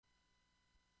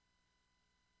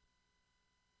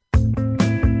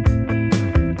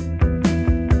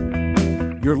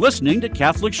You're listening to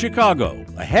Catholic Chicago.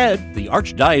 Ahead, the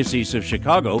Archdiocese of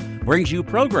Chicago brings you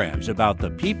programs about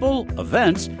the people,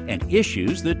 events, and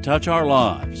issues that touch our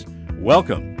lives.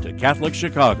 Welcome to Catholic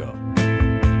Chicago.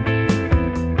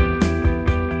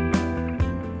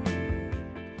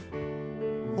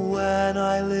 When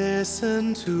I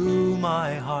listen to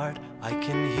my heart, I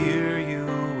can hear you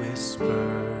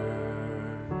whisper,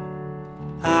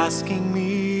 asking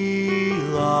me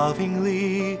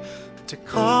lovingly to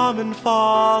come and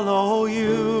follow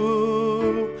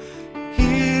you.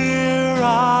 Here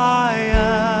I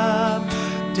am.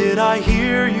 Did I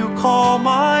hear you call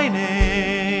my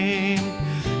name?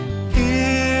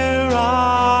 Here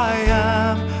I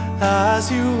am,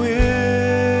 as you will.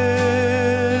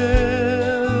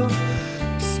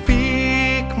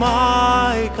 Speak,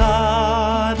 my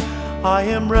God, I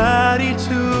am ready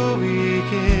to begin.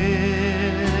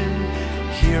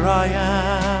 Here I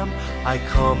am, I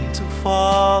come to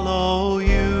follow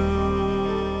you.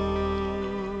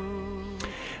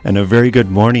 And a very good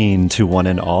morning to one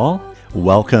and all.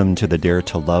 Welcome to the Dare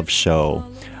to Love show.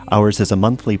 Ours is a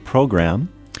monthly program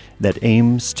that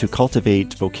aims to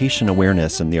cultivate vocation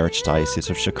awareness in the Archdiocese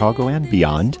of Chicago and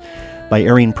beyond by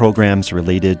airing programs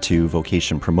related to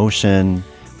vocation promotion,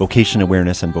 vocation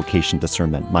awareness, and vocation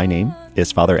discernment. My name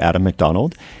is Father Adam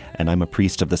MacDonald, and I'm a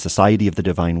priest of the Society of the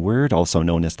Divine Word, also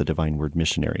known as the Divine Word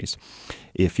Missionaries.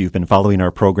 If you've been following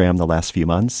our program the last few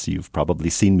months, you've probably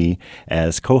seen me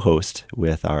as co-host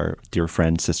with our dear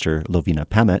friend, Sister Lovina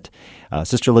Pamet.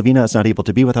 Sister Lovina is not able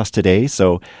to be with us today,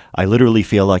 so I literally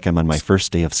feel like I'm on my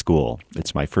first day of school.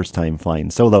 It's my first time flying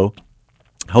solo,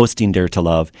 hosting Dare to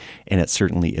Love, and it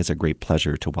certainly is a great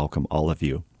pleasure to welcome all of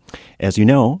you. As you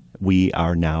know, we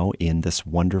are now in this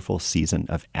wonderful season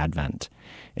of Advent.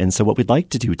 And so what we'd like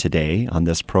to do today on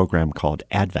this program called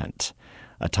Advent,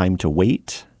 a time to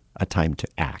wait, a time to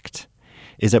act,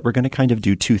 is that we're going to kind of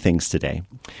do two things today.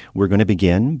 We're going to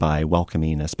begin by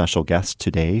welcoming a special guest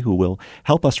today who will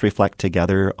help us reflect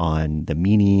together on the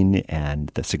meaning and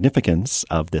the significance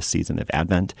of this season of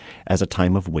Advent as a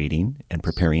time of waiting and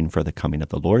preparing for the coming of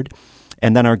the Lord.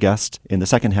 And then our guest in the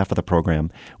second half of the program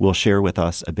will share with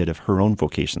us a bit of her own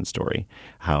vocation story,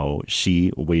 how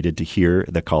she waited to hear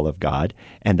the call of God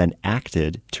and then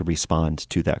acted to respond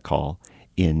to that call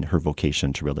in her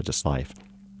vocation to religious life.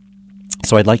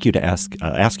 So I'd like you to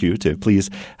ask you to please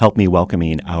help me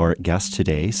welcoming our guest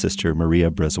today, Sister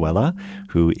Maria Brizuela,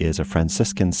 who is a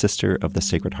Franciscan Sister of the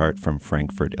Sacred Heart from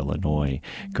Frankfort, Illinois.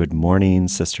 Good morning,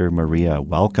 Sister Maria.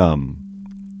 Welcome.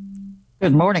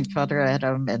 Good morning, Father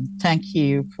Adam, and thank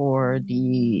you for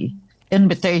the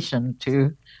invitation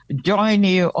to join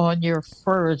you on your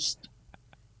first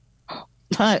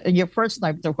time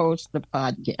to host the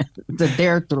podcast, the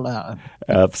Dare to Love.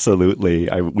 Absolutely.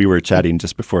 We were chatting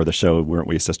just before the show, weren't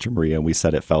we, Sister Maria? And we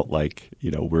said it felt like,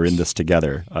 we're in this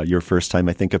together. Your first time,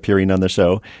 I think, appearing on the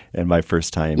show, and my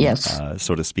first time, yes,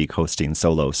 so to speak, hosting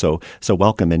solo. So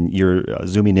welcome. And you're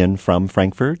zooming in from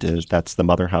Frankfurt. That's the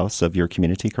mother house of your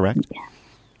community, correct?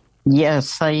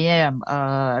 Yes, I am.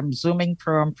 I'm zooming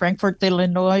from Frankfort,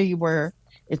 Illinois, where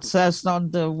it says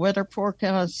on the weather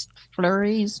forecast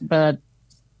flurries, but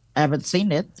I haven't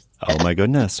seen it. Oh my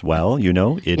goodness. Well,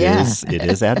 it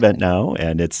is Advent now,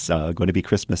 and it's going to be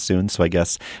Christmas soon, so I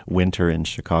guess winter in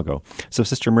Chicago. So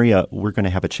Sister Maria, we're going to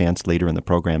have a chance later in the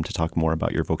program to talk more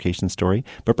about your vocation story,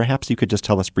 but perhaps you could just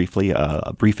tell us briefly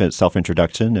a brief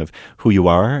self-introduction of who you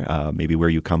are, maybe where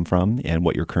you come from, and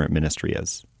what your current ministry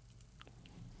is.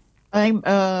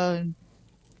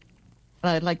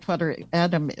 Like Father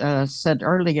Adam said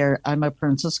earlier, I'm a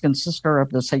Franciscan Sister of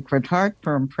the Sacred Heart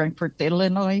from Frankfort,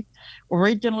 Illinois,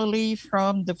 originally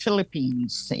from the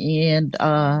Philippines. And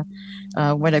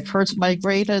when I first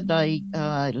migrated, I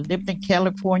lived in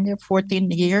California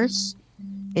 14 years.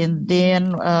 And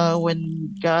then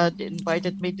when God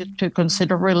invited me to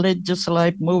consider religious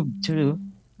life, moved to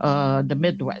the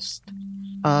Midwest.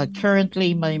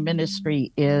 Currently, my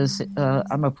ministry is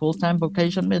I'm a full-time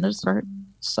vocation minister.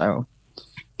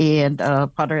 And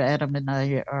Father Adam and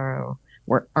I are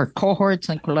cohorts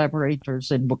and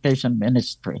collaborators in vocation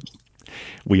ministry.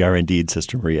 We are indeed,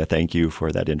 Sister Maria. Thank you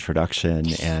for that introduction.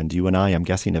 And you and I, I'm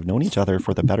guessing, have known each other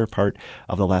for the better part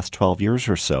of the last 12 years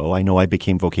or so. I know I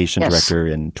became vocation director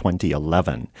in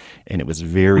 2011, and it was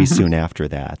very soon after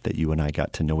that you and I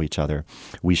got to know each other.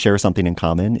 We share something in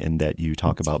common in that you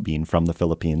talk about being from the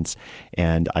Philippines,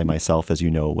 and I myself, as you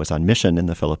know, was on mission in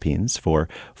the Philippines for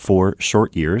 4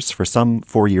 short years. For some,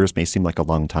 4 years may seem like a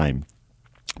long time.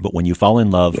 But when you fall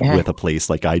in love with a place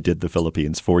like I did, the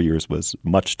Philippines, 4 years was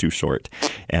much too short.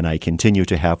 And I continue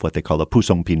to have what they call a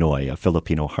pusong Pinoy, a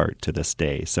Filipino heart to this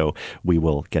day. So we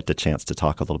will get the chance to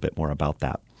talk a little bit more about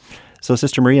that. So,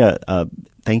 Sister Maria,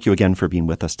 thank you again for being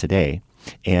with us today.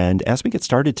 And as we get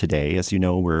started today, as you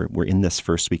know, we're in this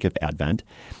first week of Advent.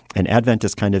 And Advent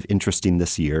is kind of interesting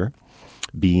this year,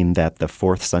 being that the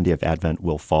fourth Sunday of Advent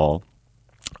will fall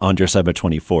on December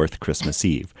 24th, Christmas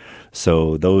Eve.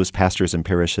 So those pastors and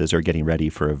parishes are getting ready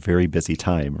for a very busy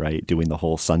time, right? Doing the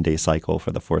whole Sunday cycle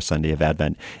for the fourth Sunday of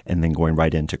Advent and then going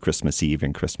right into Christmas Eve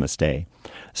and Christmas Day.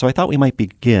 So I thought we might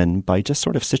begin by just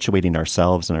sort of situating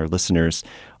ourselves and our listeners,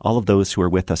 all of those who are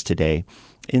with us today,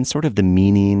 in sort of the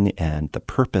meaning and the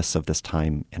purpose of this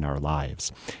time in our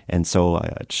lives. And so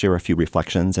I'd share a few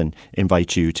reflections and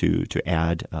invite you to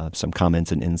add some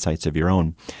comments and insights of your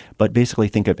own. But basically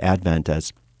think of Advent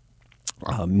as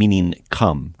meaning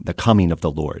come, the coming of the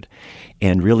Lord.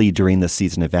 And really during this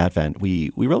season of Advent,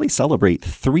 we really celebrate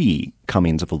three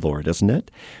comings of the Lord, isn't it?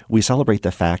 We celebrate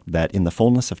the fact that in the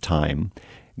fullness of time,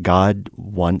 God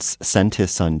once sent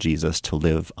his son Jesus to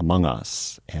live among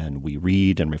us, and we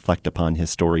read and reflect upon his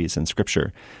stories in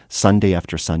Scripture Sunday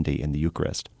after Sunday in the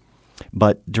Eucharist.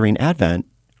 But during Advent,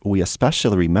 we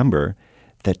especially remember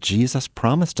that Jesus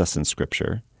promised us in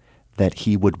Scripture that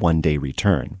he would one day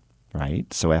return,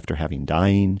 right? So after having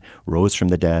died, rose from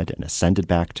the dead, and ascended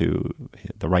back to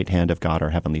the right hand of God,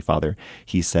 our Heavenly Father,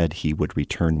 he said he would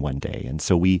return one day. And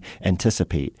so we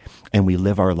anticipate and we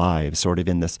live our lives sort of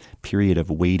in this period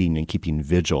of waiting and keeping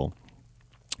vigil,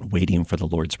 waiting for the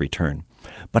Lord's return.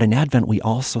 But in Advent, we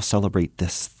also celebrate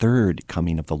this third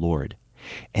coming of the Lord.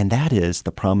 And that is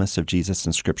the promise of Jesus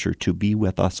in Scripture to be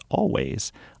with us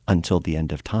always until the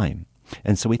end of time.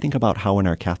 And so we think about how in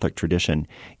our Catholic tradition,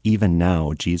 even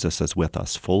now, Jesus is with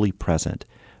us, fully present,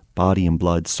 body and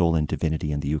blood, soul and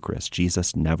divinity in the Eucharist.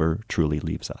 Jesus never truly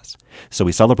leaves us. So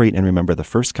we celebrate and remember the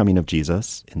first coming of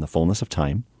Jesus in the fullness of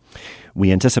time.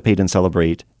 We anticipate and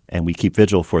celebrate and we keep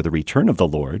vigil for the return of the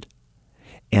Lord.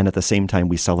 And at the same time,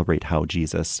 we celebrate how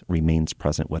Jesus remains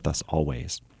present with us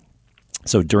always.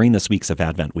 So during this weeks of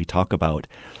Advent, we talk about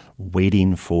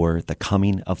waiting for the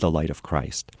coming of the light of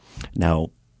Christ. Now,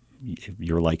 if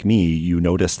you're like me, you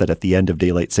notice that at the end of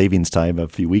daylight savings time a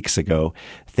few weeks ago,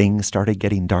 things started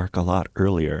getting dark a lot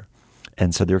earlier.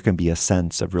 And so there can be a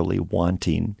sense of really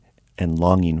wanting and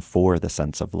longing for the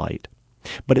sense of light.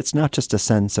 But it's not just a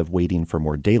sense of waiting for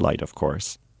more daylight, of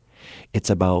course. It's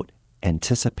about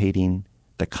anticipating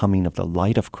the coming of the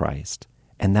light of Christ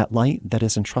and that light that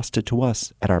is entrusted to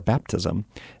us at our baptism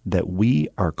that we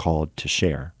are called to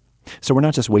share. So we're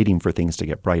not just waiting for things to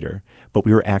get brighter, but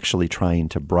we are actually trying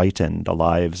to brighten the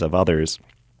lives of others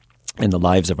and the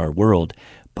lives of our world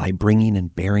by bringing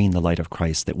and bearing the light of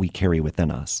Christ that we carry within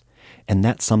us. And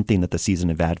that's something that the season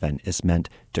of Advent is meant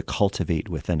to cultivate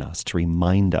within us, to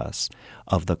remind us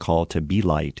of the call to be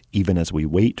light, even as we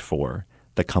wait for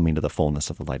the coming to the fullness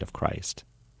of the light of Christ.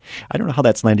 I don't know how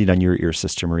that's landing on your ear,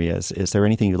 Sister Maria. Is there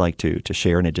anything you'd like to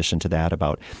share in addition to that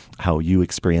about how you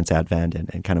experience Advent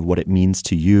and kind of what it means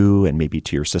to you and maybe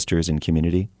to your sisters in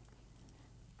community?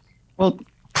 Well,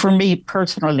 for me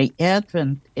personally,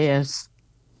 Advent is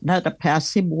not a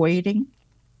passive waiting,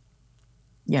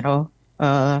 because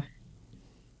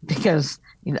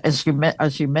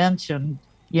as you mentioned,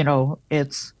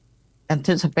 it's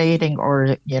anticipating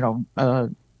or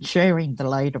sharing the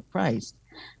light of Christ.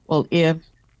 Well, if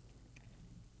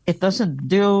it doesn't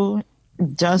do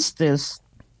justice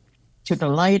to the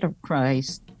light of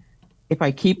Christ if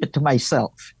I keep it to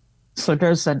myself. So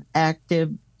there's an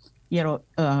active,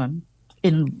 involvement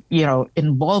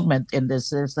in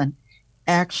this. There's an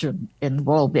action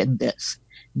involved in this,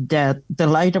 that the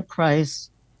light of Christ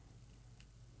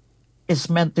is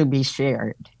meant to be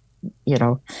shared,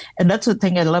 And that's the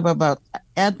thing I love about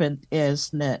Advent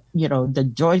is that,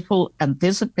 the joyful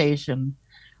anticipation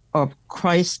of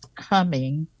Christ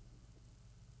coming,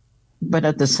 but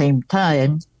at the same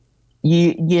time,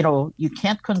 you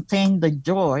can't contain the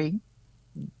joy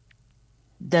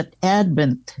that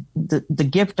Advent, the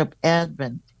gift of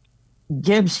Advent,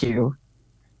 gives you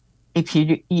if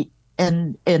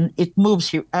and it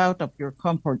moves you out of your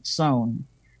comfort zone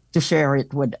to share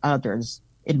it with others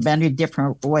in many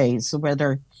different ways,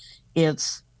 whether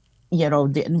it's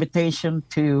the invitation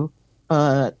to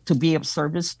be of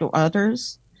service to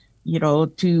others, to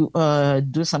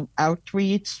do some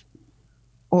outreach,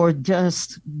 or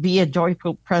just be a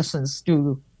joyful presence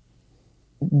to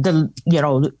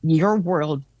your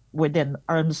world within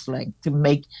arm's length to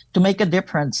make a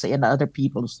difference in other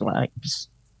people's lives.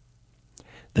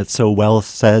 That's so well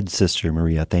said, Sister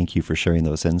Maria. Thank you for sharing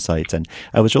those insights. And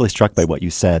I was really struck by what you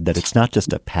said, that it's not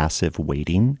just a passive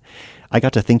waiting. I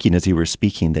got to thinking as you were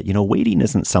speaking that, waiting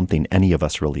isn't something any of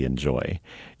us really enjoy.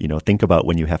 Think about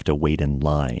when you have to wait in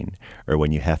line, or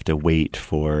when you have to wait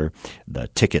for the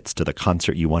tickets to the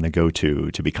concert you want to go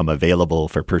to become available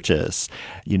for purchase.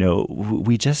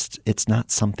 It's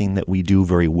not something that we do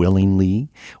very willingly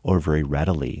or very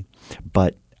readily.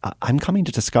 But I'm coming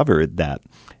to discover that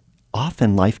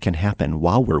often life can happen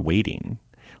while we're waiting.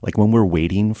 Like when we're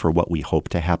waiting for what we hope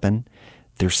to happen,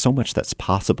 there's so much that's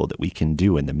possible that we can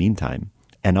do in the meantime.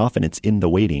 And often it's in the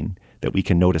waiting that we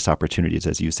can notice opportunities,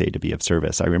 as you say, to be of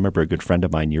service. I remember a good friend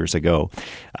of mine years ago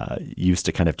used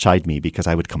to kind of chide me because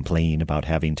I would complain about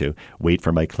having to wait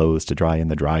for my clothes to dry in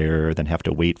the dryer, then have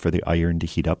to wait for the iron to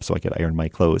heat up so I could iron my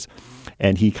clothes.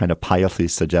 And he kind of piously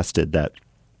suggested that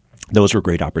those were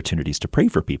great opportunities to pray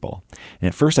for people. And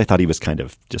at first I thought he was kind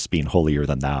of just being holier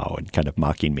than thou and kind of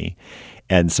mocking me.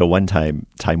 And so one time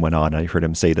went on, I heard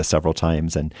him say this several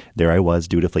times, and there I was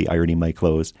dutifully ironing my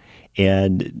clothes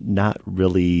and not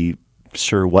really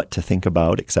sure what to think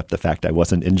about, except the fact I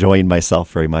wasn't enjoying myself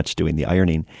very much doing the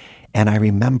ironing. And I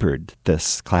remembered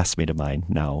this classmate of mine,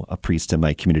 now a priest in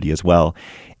my community as well,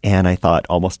 and I thought,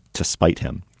 almost to spite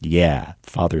him, yeah,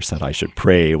 Father said I should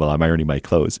pray while I'm ironing my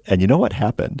clothes. And you know what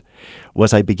happened?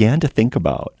 Was I began to think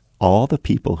about all the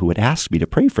people who had asked me to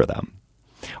pray for them.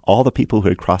 All the people who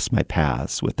had crossed my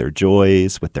paths with their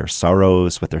joys, with their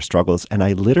sorrows, with their struggles. And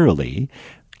I literally,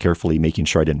 carefully making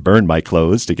sure I didn't burn my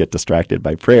clothes to get distracted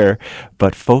by prayer,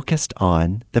 but focused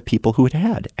on the people who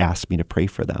had asked me to pray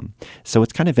for them. So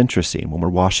it's kind of interesting when we're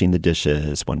washing the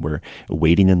dishes, when we're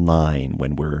waiting in line,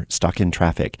 when we're stuck in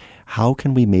traffic, how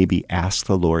can we maybe ask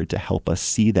the Lord to help us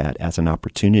see that as an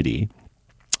opportunity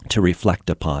to reflect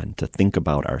upon, to think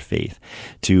about our faith,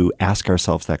 to ask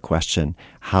ourselves that question,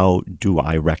 how do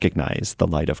I recognize the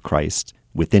light of Christ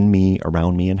within me,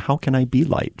 around me, and how can I be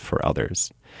light for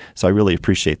others? So I really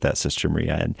appreciate that, Sister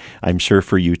Maria, and I'm sure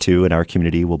for you too, in our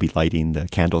community, we'll be lighting the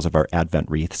candles of our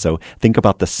Advent wreath. So think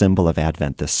about the symbol of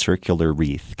Advent, this circular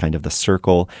wreath, kind of the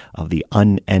circle of the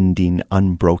unending,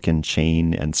 unbroken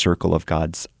chain and circle of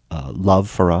God's love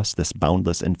for us, this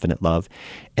boundless, infinite love,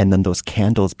 and then those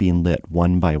candles being lit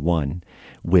one by one,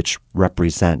 which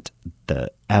represent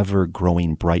the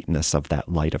ever-growing brightness of that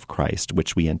light of Christ,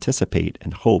 which we anticipate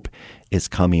and hope is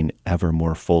coming ever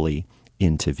more fully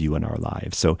into view in our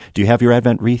lives. So do you have your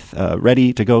Advent wreath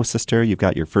ready to go, Sister? You've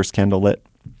got your first candle lit?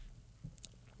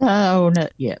 Oh,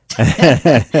 not yet.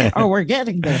 Oh, we're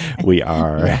getting there. We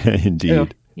are, indeed. Oh,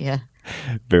 yeah.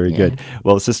 Very good.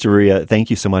 Well, Sister Maria,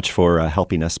 thank you so much for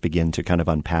helping us begin to kind of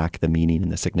unpack the meaning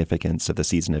and the significance of the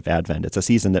season of Advent. It's a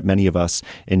season that many of us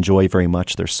enjoy very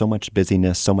much. There's so much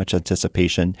busyness, so much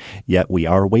anticipation, yet we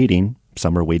are waiting.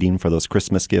 Some are waiting for those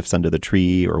Christmas gifts under the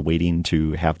tree or waiting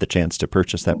to have the chance to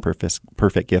purchase that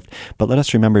perfect gift. But let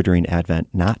us remember during Advent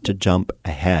not to jump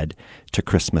ahead to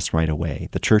Christmas right away.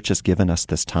 The Church has given us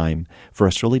this time for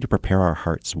us really to prepare our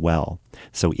hearts well.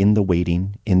 So in the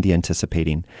waiting, in the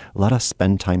anticipating, let us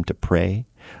spend time to pray.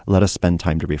 Let us spend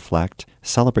time to reflect,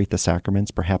 celebrate the sacraments,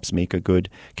 perhaps make a good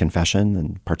confession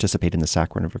and participate in the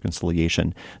sacrament of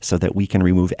reconciliation so that we can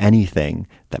remove anything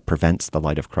that prevents the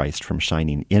light of Christ from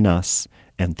shining in us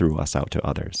and through us out to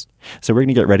others. So we're going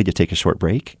to get ready to take a short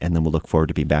break, and then we'll look forward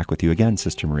to being back with you again,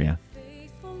 Sister Maria.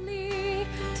 Faithfully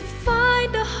to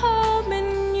find a home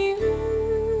in you.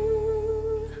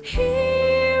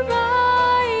 Here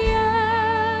I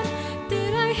am.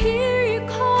 Did I hear you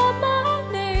call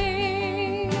my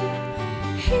name?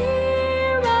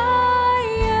 Here I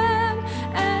am,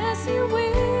 as you will.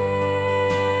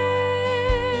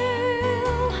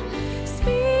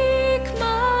 Speak,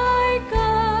 my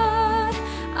God,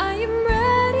 I am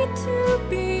ready to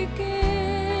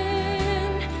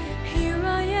begin. Here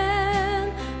I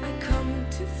am, I come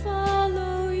to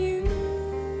follow you.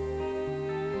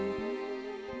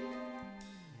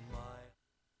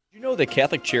 Did you know that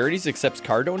Catholic Charities accepts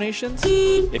car donations?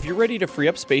 If you're ready to free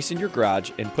up space in your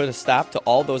garage and put a stop to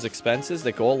all those expenses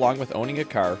that go along with owning a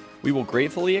car, we will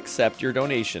gratefully accept your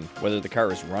donation, whether the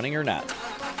car is running or not.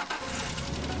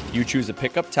 You choose a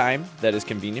pickup time that is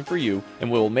convenient for you,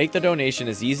 and we will make the donation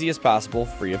as easy as possible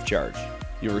free of charge.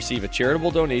 You'll receive a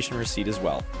charitable donation receipt as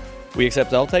well. We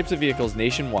accept all types of vehicles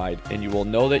nationwide, and you will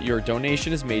know that your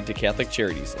donation is made to Catholic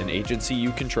Charities, an agency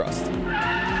you can trust.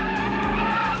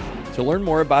 To learn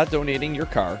more about donating your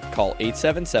car, call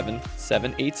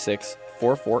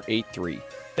 877-786-4483.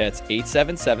 That's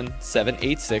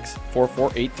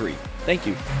 877-786-4483. Thank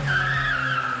you.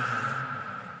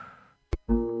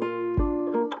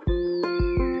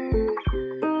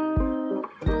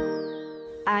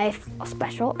 I I feel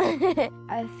special.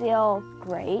 I feel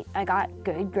great. I got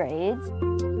good grades.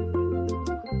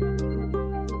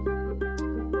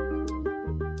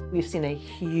 We've seen a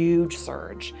huge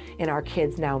surge in our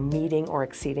kids now meeting or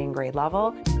exceeding grade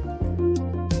level.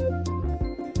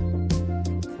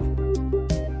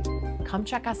 Come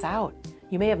check us out.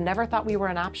 You may have never thought we were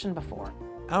an option before.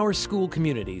 Our school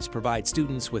communities provide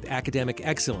students with academic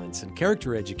excellence and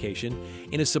character education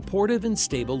in a supportive and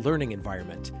stable learning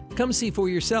environment. Come see for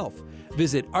yourself.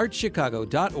 Visit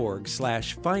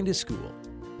archchicago.org/findaschool.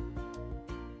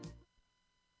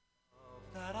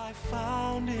 That I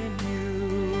found in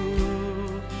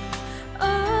you.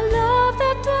 A love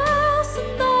that dwells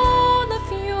in all of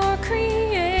your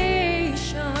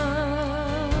creation.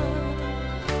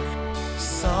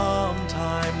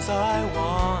 Sometimes I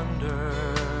wonder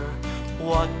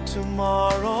what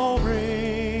tomorrow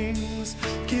brings.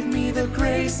 Give me the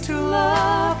grace to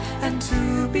love and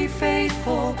to be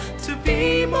faithful, to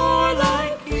be more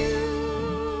like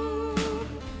you.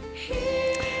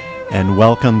 And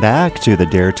welcome back to the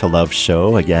Dare to Love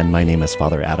show. Again, my name is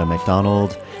Father Adam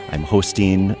MacDonald. I'm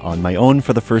hosting on my own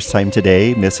for the first time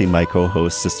today, missing my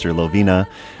co-host, Sister Lovina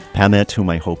Pamet, whom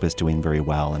I hope is doing very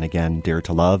well. And again, Dare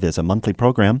to Love is a monthly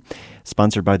program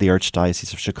sponsored by the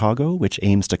Archdiocese of Chicago, which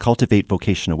aims to cultivate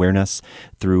vocation awareness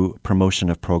through promotion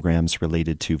of programs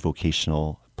related to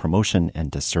vocational promotion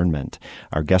and discernment.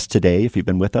 Our guest today, if you've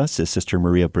been with us, is Sister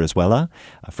Maria Brizuela,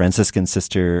 a Franciscan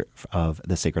Sister of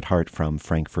the Sacred Heart from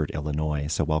Frankfort, Illinois.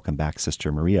 So welcome back,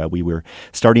 Sister Maria. We were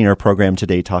starting our program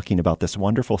today talking about this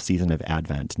wonderful season of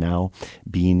Advent, now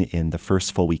being in the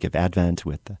first full week of Advent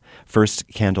with the first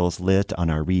candles lit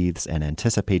on our wreaths and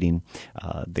anticipating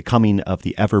the coming of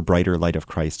the ever brighter light of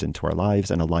Christ into our lives,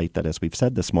 and a light that, as we've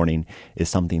said this morning, is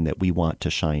something that we want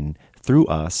to shine through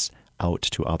us out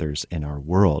to others in our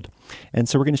world. And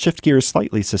so we're going to shift gears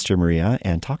slightly, Sister Maria,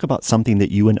 and talk about something that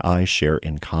you and I share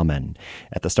in common.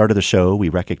 At the start of the show, we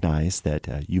recognize that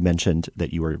you mentioned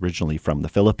that you were originally from the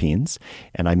Philippines,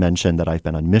 and I mentioned that I've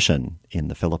been on mission in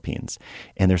the Philippines.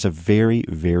 And there's a very,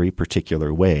 very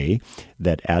particular way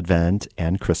that Advent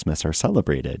and Christmas are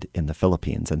celebrated in the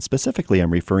Philippines. And specifically,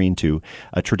 I'm referring to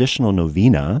a traditional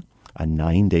novena, a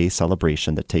 9-day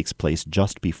celebration that takes place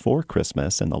just before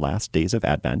Christmas in the last days of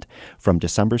Advent from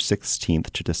December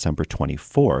 16th to December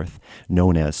 24th,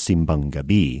 known as Simbang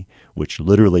Gabi, which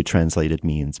literally translated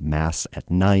means Mass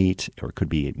at night, or it could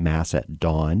be Mass at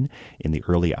dawn in the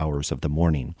early hours of the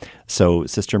morning. So,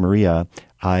 Sister Maria,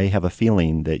 I have a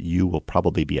feeling that you will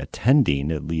probably be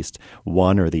attending at least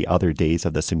one or the other days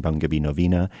of the Simbang Gabi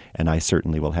novena, and I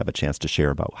certainly will have a chance to share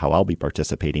about how I'll be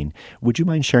participating. Would you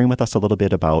mind sharing with us a little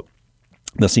bit about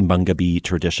the Simbang Gabi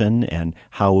tradition and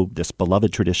how this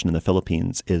beloved tradition in the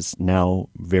Philippines is now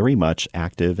very much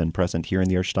active and present here in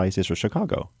the Archdiocese of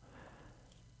Chicago?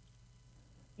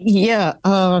 Yeah,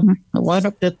 one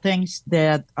of the things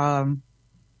that, I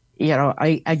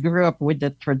grew up with the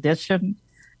tradition,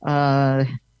 but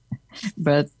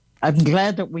I'm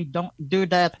glad that we don't do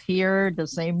that here the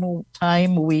same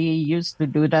time we used to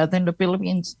do that in the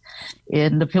Philippines.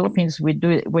 In the Philippines, we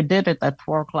did it at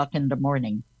 4 o'clock in the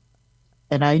morning.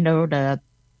 And I know that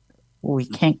we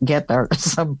can't get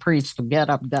some priests to get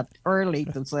up that early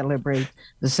to celebrate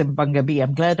the Simbang Gabi.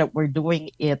 I'm glad that we're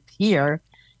doing it here,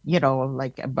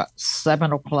 like about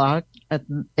 7 o'clock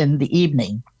in the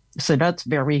evening. So that's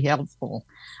very helpful.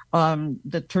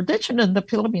 The tradition in the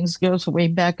Philippines goes way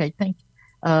back, I think,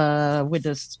 with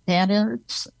the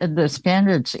Spaniards. The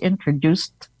Spaniards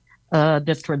introduced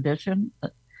the tradition.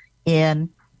 And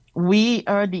we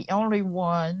are the only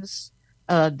ones.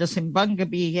 The Simbang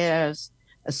Gabi has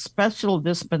a special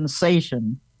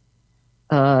dispensation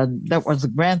that was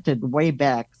granted way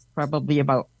back, probably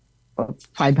about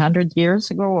 500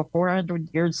 years ago or 400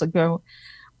 years ago,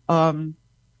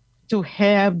 to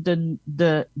have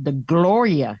the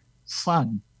Gloria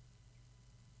sung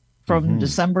from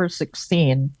December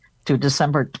 16 to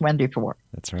December 24.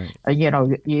 That's right.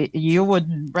 You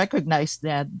wouldn't recognize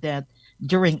that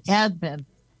during Advent,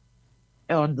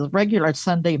 on the regular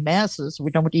Sunday masses,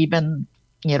 we don't even,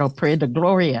 pray the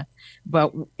Gloria,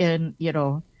 but when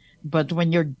we're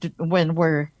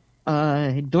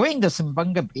doing the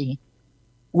Simbang Gabi,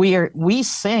 we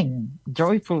sing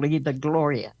joyfully the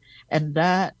Gloria, and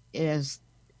that is,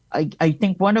 I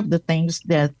think, one of the things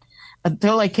that,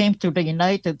 until I came to the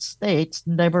United States,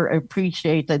 never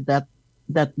appreciated that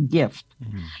gift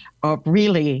of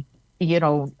really,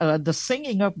 the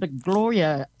singing of the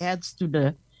Gloria adds to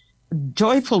the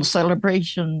joyful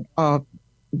celebration of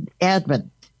Advent,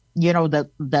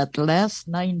 that last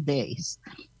 9 days,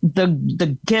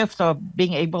 the gift of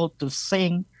being able to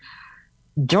sing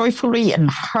joyfully and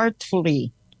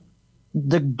heartfully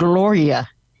the Gloria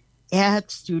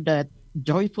adds to that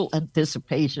joyful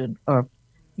anticipation of,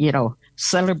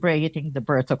 celebrating the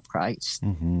birth of Christ.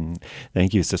 Mm-hmm.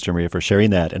 Thank you, Sister Maria, for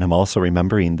sharing that. And I'm also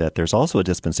remembering that there's also a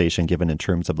dispensation given in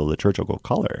terms of the liturgical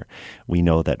color. We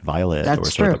know that violet, That's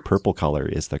or sort of true. the purple color,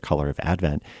 is the color of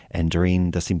Advent. And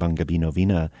during the Simbang Gabi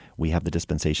novena, we have the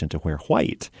dispensation to wear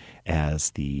white as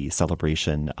the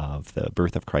celebration of the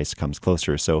birth of Christ comes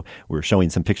closer. So we're showing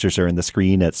some pictures there on the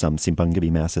screen at some Simbang Gabi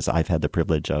masses I've had the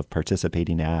privilege of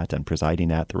participating at and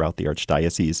presiding at throughout the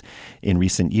Archdiocese in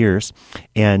recent years.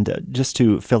 And just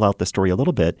to fill out the story a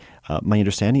little bit, my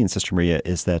understanding, Sister Maria,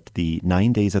 is that the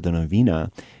 9 days of the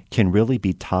novena can really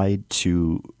be tied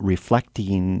to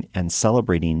reflecting and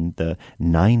celebrating the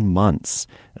 9 months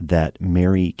that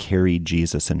Mary carried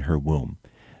Jesus in her womb.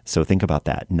 So think about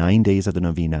that. 9 days of the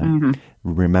novena,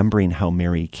 remembering how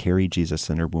Mary carried Jesus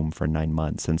in her womb for 9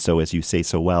 months. And so, as you say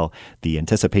so well, the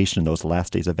anticipation in those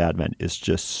last days of Advent is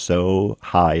just so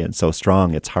high and so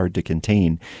strong, it's hard to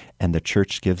contain. And the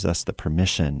Church gives us the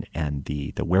permission and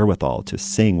the wherewithal to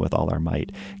sing with all our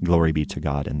might, "Glory be to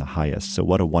God in the highest." So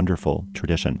what a wonderful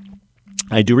tradition.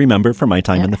 I do remember from my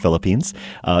time in the Philippines,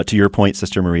 to your point,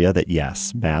 Sister Maria, that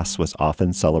yes, Mass was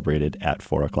often celebrated at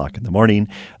 4 o'clock in the morning.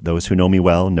 Those who know me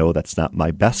well know that's not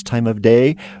my best time of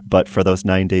day, but for those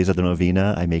 9 days of the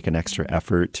novena, I make an extra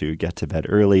effort to get to bed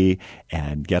early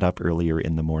and get up earlier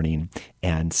in the morning.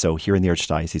 And so here in the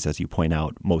Archdiocese, as you point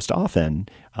out, most often,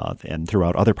 and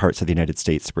throughout other parts of the United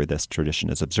States where this tradition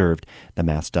is observed, the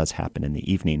Mass does happen in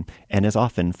the evening and is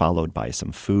often followed by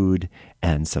some food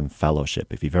and some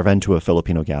fellowship. If you've ever been to a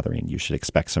Filipino gathering, you should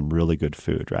expect some really good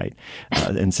food, right?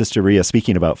 And Sister Maria,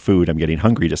 speaking about food, I'm getting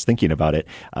hungry just thinking about it.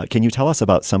 Can you tell us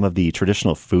about some of the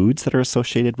traditional foods that are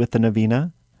associated with the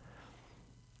novena?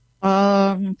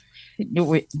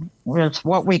 It's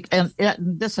what we and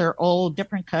these are all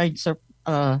different kinds of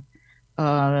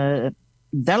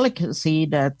delicacy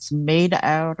that's made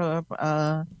out of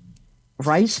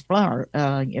rice flour.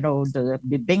 The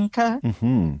bibingka,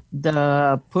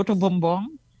 the puto bumbong,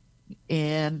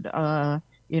 and the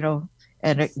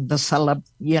salad.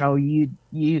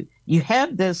 You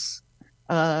have this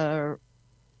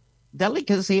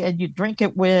delicacy, and you drink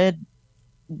it with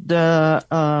the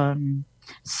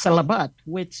salabat,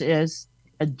 which is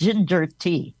a ginger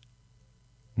tea.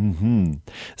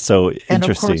 So interesting. And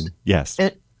of course, yes.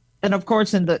 And of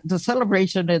course, in the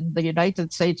celebration in the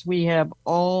United States, we have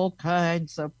all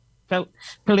kinds of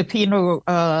Filipino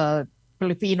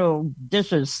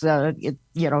dishes.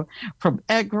 From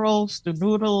egg rolls to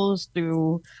noodles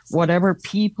to whatever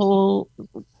people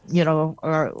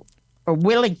are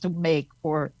willing to make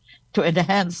to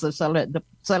enhance the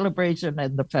celebration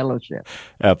and the fellowship.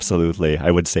 Absolutely.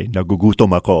 I would say,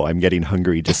 nagugutom ako. I'm getting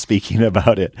hungry just speaking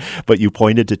about it. But you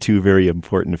pointed to two very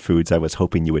important foods I was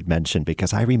hoping you would mention,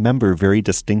 because I remember very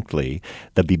distinctly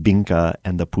the bibingka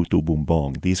and the puto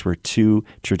bumbong. These were two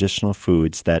traditional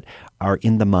foods that are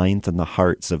in the minds and the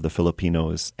hearts of the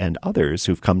Filipinos and others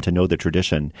who've come to know the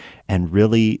tradition and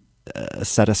really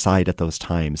set aside at those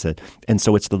times. And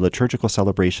so it's the liturgical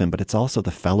celebration, but it's also the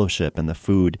fellowship and the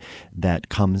food that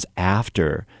comes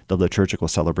after the liturgical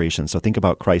celebration. So think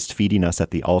about Christ feeding us at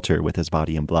the altar with his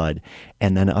body and blood,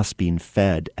 and then us being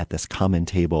fed at this common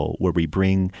table where we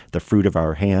bring the fruit of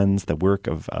our hands, the work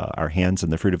of our hands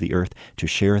and the fruit of the earth to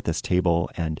share at this table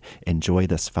and enjoy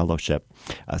this fellowship.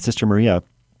 Sister Maria,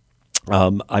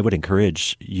 I would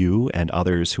encourage you and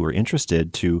others who are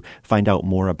interested to find out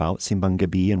more about Simbang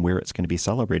Gabi and where it's going to be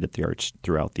celebrated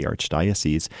throughout the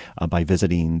Archdiocese by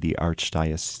visiting the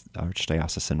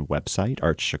Archdiocesan website,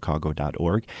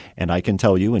 archchicago.org. And I can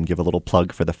tell you and give a little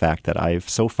plug for the fact that I've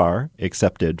so far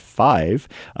accepted 5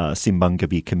 Simbang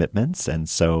Gabi commitments. And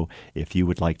so if you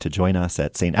would like to join us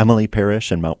at St. Emily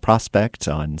Parish in Mount Prospect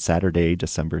on Saturday,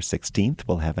 December 16th,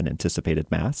 we'll have an anticipated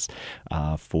Mass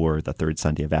for the third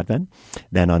Sunday of Advent.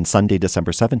 Then on Sunday,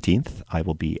 December 17th, I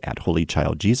will be at Holy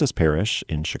Child Jesus Parish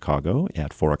in Chicago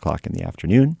at 4 o'clock in the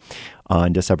afternoon.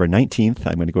 On December 19th,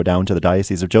 I'm going to go down to the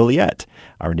Diocese of Joliet,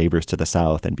 our neighbors to the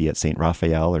south, and be at St.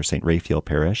 Raphael or St. Raphael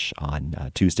Parish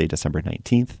on Tuesday, December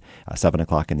 19th, 7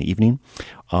 o'clock in the evening.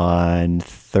 On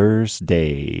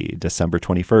Thursday, December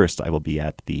 21st, I will be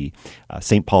at the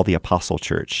St. Paul the Apostle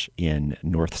Church in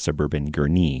North Suburban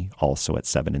Gurnee, also at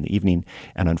 7 in the evening.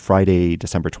 And on Friday,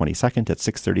 December 22nd at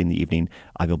 6:30 in the evening,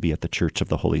 I will be at the Church of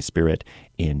the Holy Spirit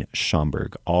in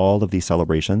Schaumburg. All of these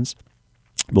celebrations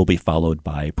will be followed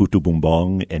by puto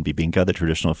bumbong and bibingka, the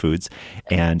traditional foods,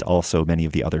 and also many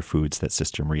of the other foods that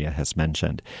Sister Maria has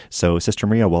mentioned. So, Sister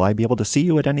Maria, will I be able to see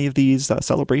you at any of these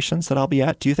celebrations that I'll be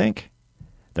at, do you think?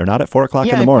 They're not at 4 o'clock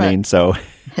in the morning, so...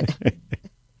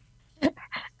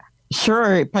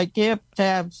 Sure, if I give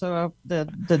tabs of the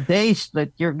days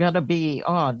that you're going to be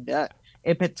on,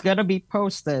 if it's going to be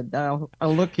posted, I'll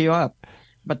look you up.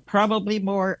 But probably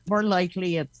more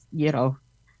likely it's,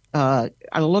 I'll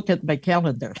look at my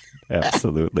calendar.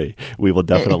 Absolutely. We will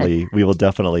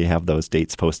definitely have those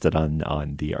dates posted on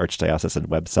the Archdiocesan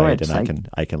website, and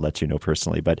I can let you know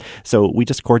personally. But so we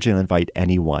just cordially invite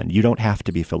anyone. You don't have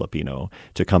to be Filipino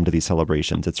to come to these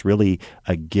celebrations. It's really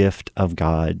a gift of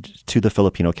God to the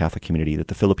Filipino Catholic community that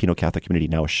the Filipino Catholic community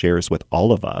now shares with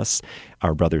all of us,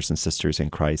 our brothers and sisters in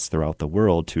Christ throughout the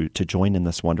world, to join in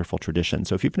this wonderful tradition.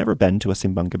 So if you've never been to a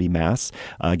Simbang Gabi Mass,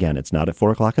 again, it's not at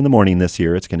 4 o'clock in the morning this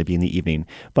year. It's going to be in the evening.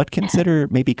 But consider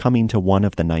maybe coming to one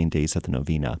of the 9 days of the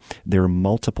novena. There are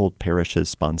multiple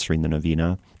parishes sponsoring the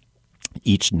novena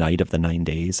each night of the 9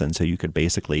 days, and so you could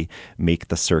basically make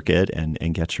the circuit and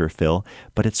get your fill.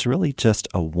 But it's really just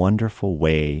a wonderful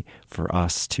way for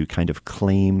us to kind of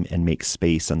claim and make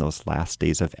space in those last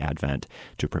days of Advent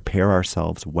to prepare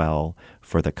ourselves well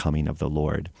for the coming of the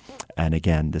Lord. And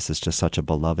again, this is just such a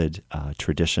beloved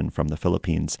tradition from the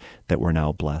Philippines that we're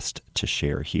now blessed to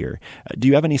share here. Do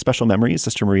you have any special memories,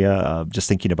 Sister Maria, just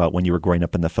thinking about when you were growing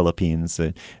up in the Philippines?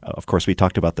 Of course, we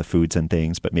talked about the foods and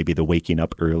things, but maybe the waking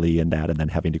up early and that, and then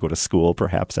having to go to school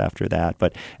perhaps after that.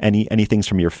 But any things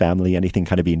from your family, anything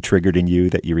kind of being triggered in you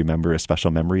that you remember as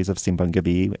special memories of Simbang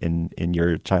Gabi in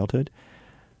your childhood?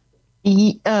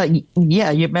 Yeah,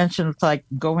 you mentioned like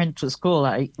going to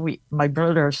school. My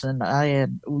brothers and I,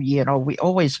 and we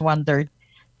always wondered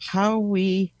how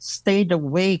we stayed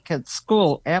awake at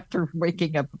school after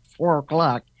waking up at 4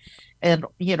 o'clock, and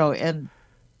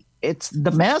it's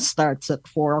the mass starts at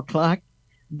 4 o'clock,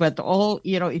 but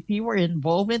if you were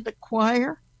involved in the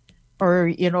choir,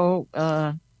 or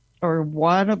or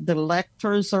one of the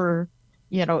lectors, or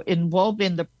involved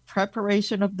in the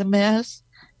preparation of the mass,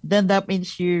 then that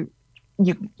means you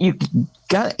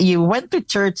went to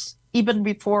church even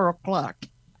before 4 o'clock,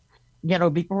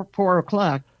 before 4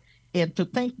 o'clock. And to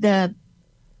think that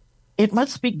it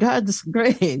must be God's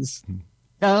grace.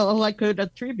 All I could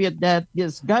attribute that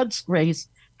is God's grace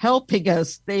helping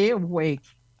us stay awake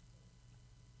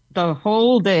the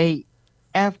whole day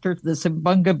after the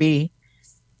Simbang Gabi,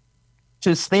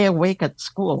 to stay awake at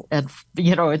school and,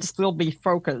 and still be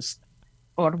focused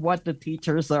on what the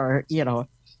teachers are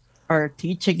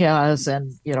teaching us,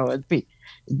 and,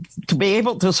 to be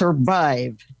able to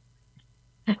survive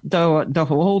the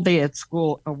whole day at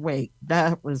school awake.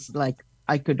 That was like,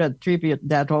 I could attribute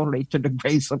that only to the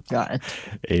grace of God.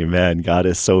 Amen. God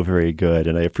is so very good.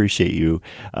 And I appreciate you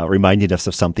reminding us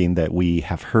of something that we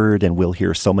have heard and will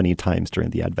hear so many times during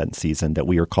the Advent season, that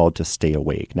we are called to stay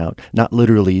awake. Now, not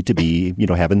literally to be,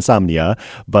 have insomnia,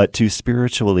 but to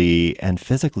spiritually and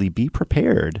physically be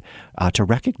prepared to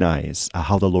recognize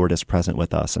how the Lord is present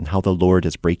with us and how the Lord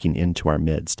is breaking into our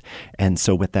midst. And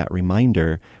so with that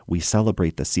reminder, we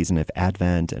celebrate the season of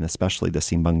Advent, and especially the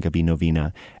Simbang Gabi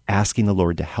Novena, asking the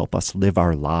Lord to help us live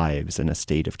our lives in a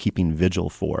state of keeping vigil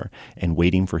for and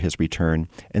waiting for His return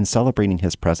and celebrating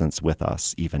His presence with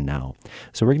us even now.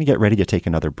 So we're going to get ready to take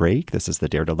another break. This is the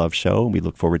Dare to Love show. We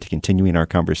look forward to continuing our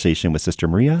conversation with Sister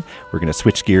Maria. We're going to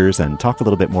switch gears and talk a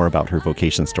little bit more about her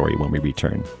vocation story when we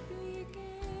return.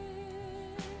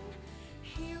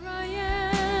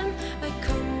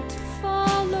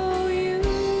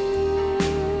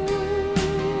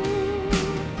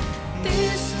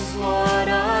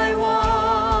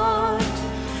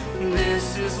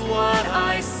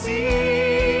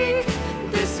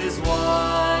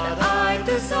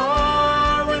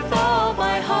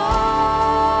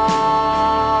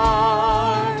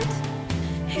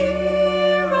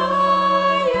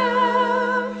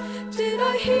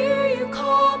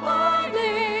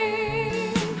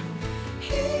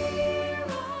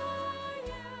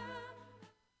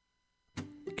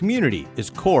 Community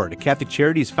is core to Catholic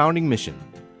Charity's founding mission.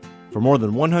 For more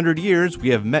than 100 years, we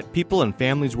have met people and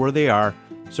families where they are,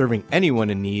 serving anyone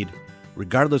in need,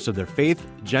 regardless of their faith,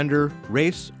 gender,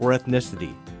 race, or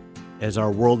ethnicity. As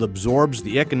our world absorbs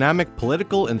the economic,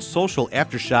 political, and social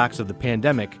aftershocks of the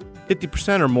pandemic,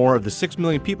 50% or more of the 6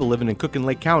 million people living in Cook and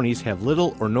Lake counties have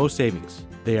little or no savings.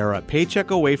 They are a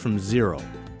paycheck away from zero.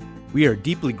 We are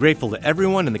deeply grateful to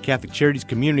everyone in the Catholic Charities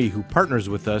community who partners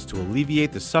with us to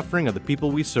alleviate the suffering of the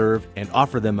people we serve and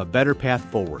offer them a better path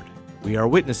forward. We are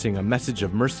witnessing a message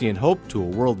of mercy and hope to a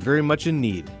world very much in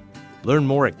need. Learn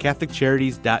more at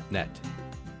CatholicCharities.net.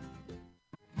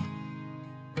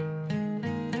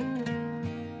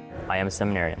 I am a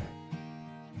seminarian.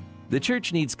 The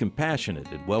Church needs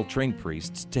compassionate and well-trained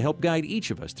priests to help guide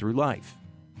each of us through life.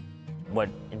 What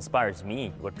inspires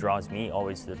me, what draws me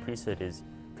always to the priesthood, is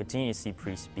continue to see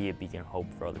priests be a beacon of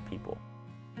hope for other people.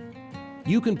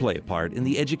 You can play a part in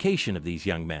the education of these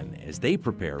young men as they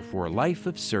prepare for a life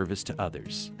of service to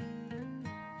others.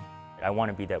 I want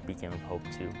to be that beacon of hope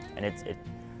too, and it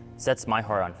sets my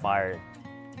heart on fire.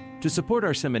 To support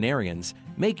our seminarians,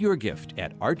 make your gift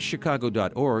at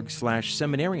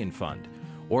archchicago.org/seminarian fund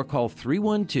or call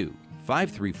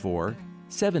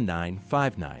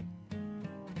 312-534-7959.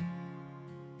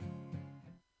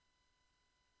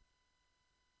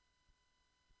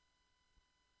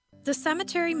 The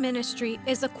cemetery ministry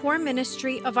is a core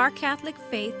ministry of our Catholic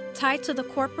faith tied to the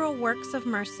corporal works of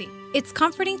mercy. It's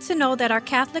comforting to know that our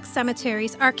Catholic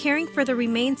cemeteries are caring for the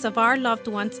remains of our loved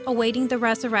ones awaiting the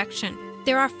resurrection.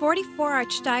 There are 44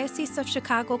 Archdiocese of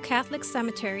Chicago Catholic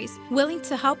cemeteries willing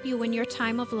to help you in your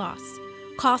time of loss.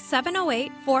 Call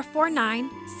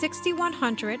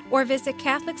 708-449-6100 or visit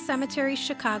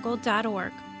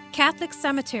CatholicCemeteriesChicago.org. Catholic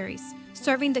Cemeteries,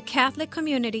 serving the Catholic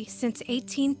community since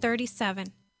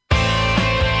 1837.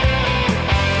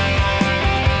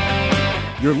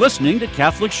 You're listening to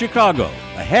Catholic Chicago.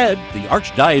 Ahead, the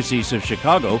Archdiocese of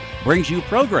Chicago brings you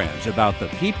programs about the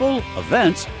people,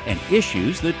 events, and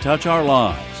issues that touch our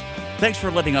lives. Thanks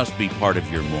for letting us be part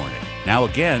of your morning. Now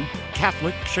again,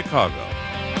 Catholic Chicago.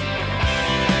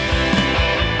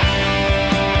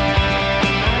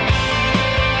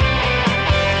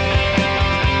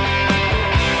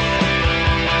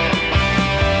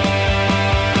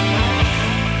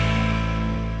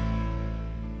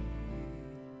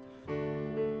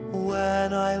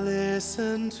 When I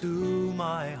listen to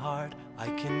my heart, I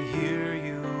can hear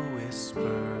you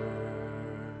whisper,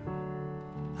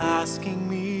 asking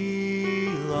me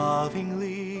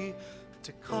lovingly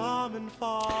to come and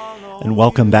follow. And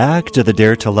welcome back to the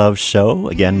Dare to Love show.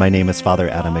 Again, my name is Father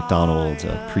Adam MacDonald,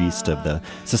 a priest of the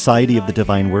Society of the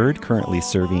Divine Word, currently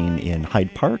serving in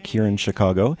Hyde Park here in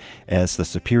Chicago as the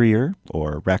superior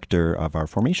or rector of our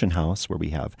formation house, where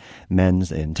we have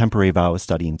men's in temporary vows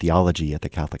studying theology at the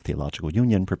Catholic Theological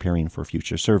Union, preparing for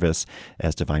future service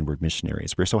as Divine Word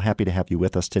missionaries. We're so happy to have you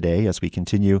with us today as we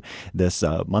continue this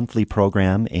monthly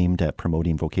program aimed at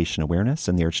promoting vocation awareness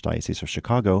in the Archdiocese of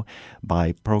Chicago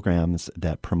by programs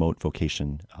that promote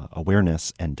vocation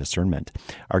awareness and discernment.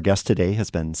 Our guest today has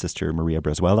been Sister Maria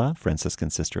Brizuela, Franciscan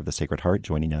Sister of the Sacred Heart,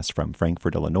 joining us from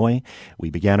Frankfort, Illinois. We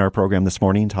began our program this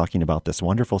morning talking about this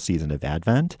wonderful season of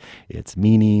Advent, its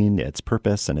meaning, its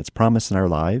purpose, and its promise in our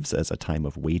lives as a time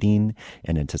of waiting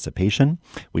and anticipation.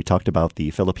 We talked about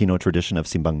the Filipino tradition of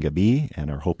Simbang Gabi and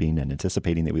are hoping and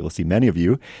anticipating that we will see many of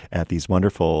you at these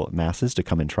wonderful masses to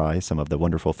come and try some of the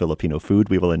wonderful Filipino food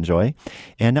we will enjoy.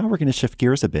 And now we're going to shift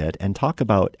gears a bit and talk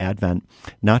about Advent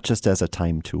not just as a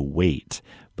time to wait,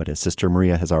 but as Sister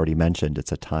Maria has already mentioned,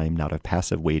 it's a time not of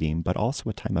passive waiting, but also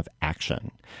a time of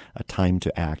action, a time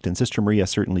to act. And Sister Maria,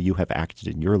 certainly you have acted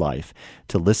in your life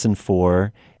to listen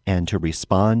for and to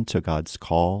respond to God's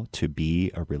call to be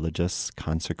a religious,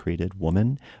 consecrated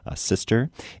woman, a sister.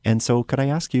 And so could I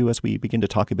ask you, as we begin to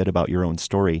talk a bit about your own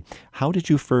story, how did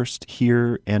you first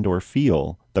hear and or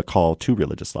feel the call to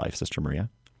religious life, Sister Maria?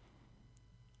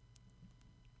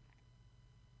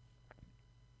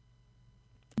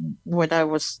 When I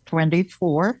was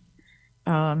 24,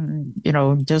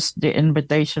 just the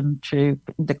invitation to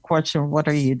the question, what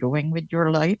are you doing with your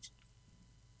life?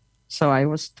 So I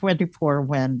was 24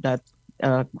 when that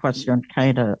question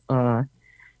kind of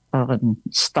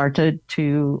started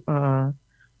to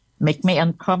make me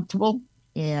uncomfortable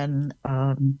and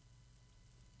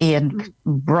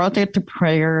brought it to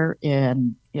prayer.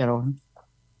 And,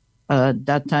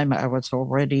 that time I was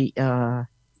already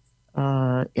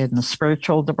in the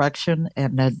spiritual direction,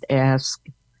 and I'd ask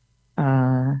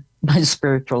my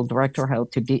spiritual director how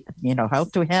to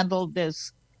handle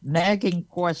this nagging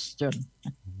question.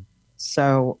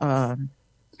 So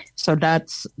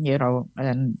that's,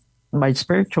 and my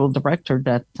spiritual director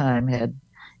that time had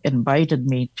invited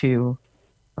me to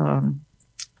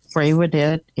pray with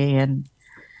it and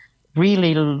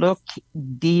really look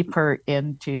deeper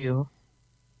into,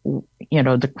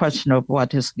 the question of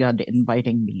what is God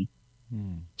inviting me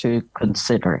to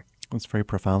consider. That's very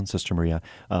profound, Sister Maria.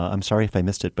 I'm sorry if I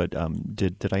missed it, but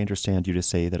did I understand you to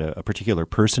say that a particular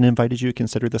person invited you to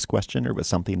consider this question, or was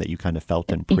something that you kind of felt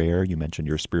in prayer? You mentioned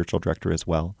your spiritual director as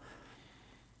well.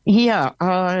 Yeah,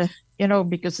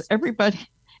 because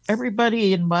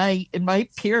everybody in my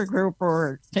peer group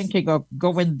were thinking of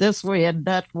going this way and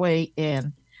that way,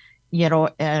 and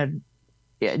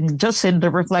just in the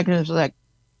reflections, like,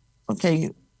 okay,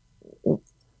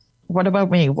 what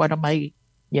about me? What am I,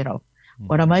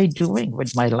 what am I doing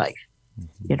with my life?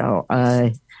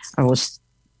 I was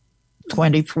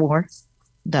 24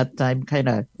 that time, kind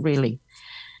of really,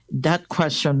 that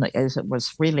question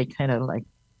was really kind of like,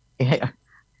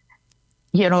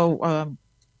 you know,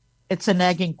 it's a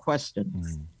nagging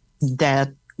question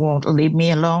that won't leave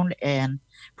me alone. And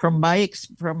from my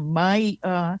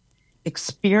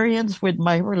experience with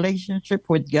my relationship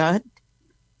with God,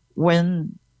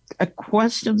 when a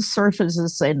question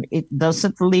surfaces and it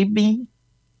doesn't leave me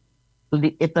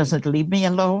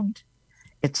alone,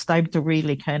 it's time to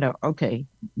really kind of, okay,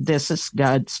 this is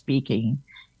God speaking,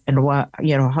 and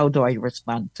how do I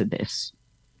respond to this?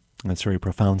 That's very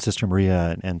profound, Sister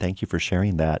Maria, and thank you for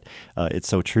sharing that. It's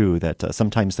so true that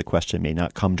sometimes the question may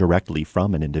not come directly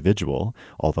from an individual,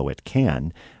 although it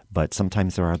can, but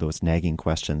sometimes there are those nagging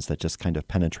questions that just kind of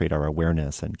penetrate our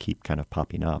awareness and keep kind of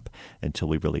popping up until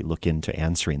we really look into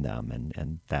answering them.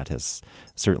 And that has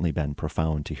certainly been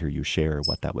profound to hear you share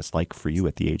what that was like for you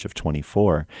at the age of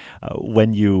 24.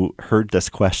 When you heard this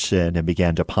question and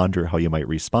began to ponder how you might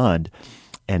respond,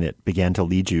 and it began to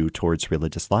lead you towards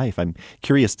religious life, I'm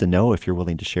curious to know if you're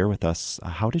willing to share with us,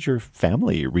 how did your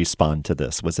family respond to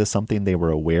this? Was this something they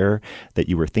were aware that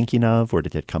you were thinking of, or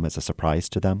did it come as a surprise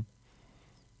to them?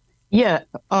 Yeah,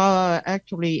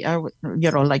 actually,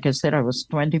 like I said, I was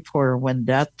 24 when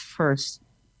that first,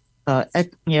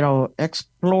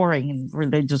 exploring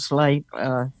religious life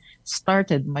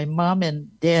started. My mom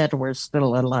and dad were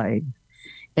still alive,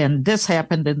 and this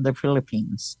happened in the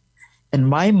Philippines. And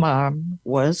my mom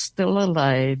was still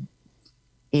alive,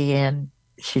 and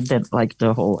she didn't like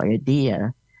the whole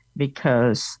idea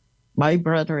because my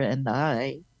brother and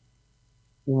I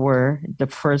were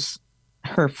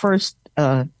her first,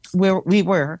 we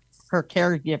were her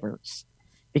caregivers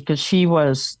because she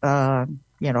was,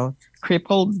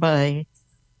 crippled by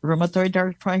rheumatoid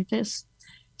arthritis.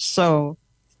 So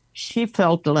she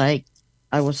felt like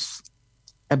I was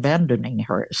abandoning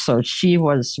her. So she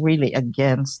was really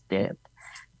against it.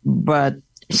 But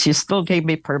she still gave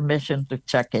me permission to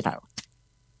check it out.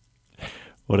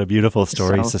 What a beautiful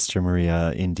story, Sister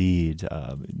Maria, indeed.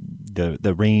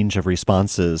 The range of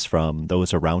responses from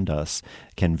those around us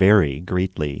can vary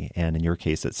greatly. And in your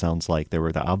case, it sounds like there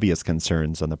were the obvious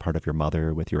concerns on the part of your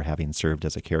mother with your having served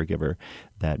as a caregiver,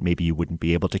 that maybe you wouldn't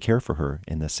be able to care for her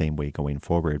in the same way going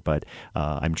forward. But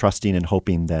I'm trusting and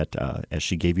hoping that as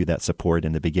she gave you that support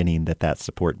in the beginning, that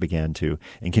support began to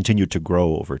and continued to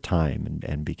grow over time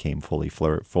and became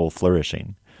full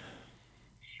flourishing.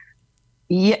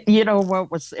 Yeah, what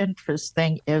was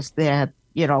interesting is that,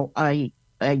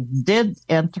 I did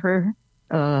enter,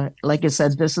 like I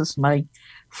said, this is my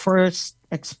first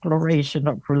exploration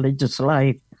of religious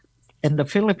life in the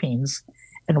Philippines.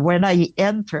 And when I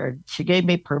entered, she gave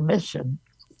me permission.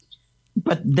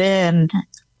 But then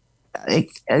it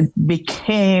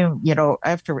became,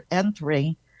 after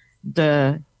entering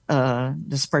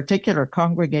this particular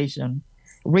congregation,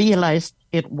 realized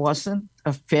it wasn't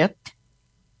a fit.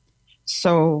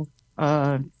 So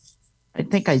I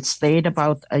think I stayed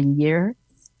about a year,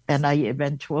 and I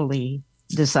eventually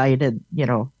decided,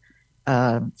 it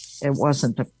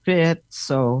wasn't a fit.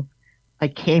 So I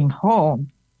came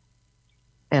home,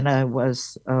 and I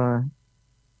was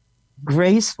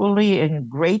gracefully and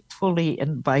gratefully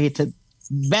invited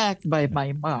back by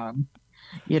my mom,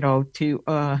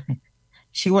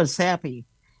 she was happy.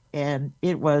 And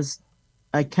it was,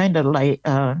 I kind of like,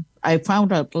 I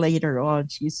found out later on,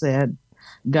 she said,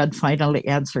 God finally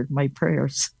answered my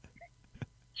prayers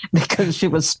because she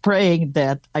was praying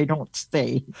that I don't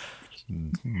stay.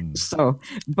 Mm-hmm. So,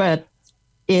 but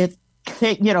it,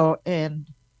 and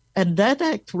that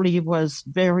actually was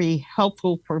very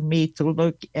helpful for me to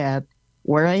look at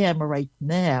where I am right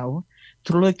now,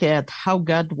 to look at how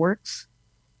God works.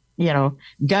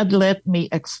 God let me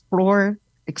explore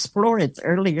it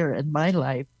earlier in my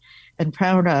life and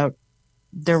found out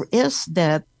there is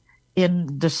that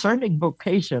in discerning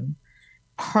vocation,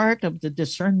 part of the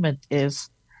discernment is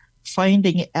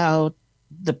finding out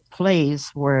the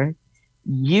place where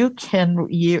you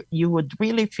would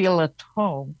really feel at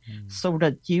home, so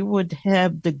that you would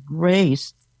have the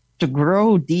grace to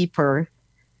grow deeper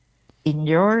in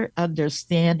your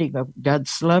understanding of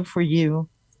God's love for you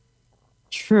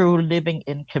through living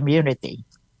in community.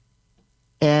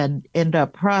 And in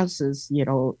that process,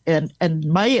 and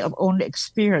my own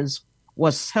experience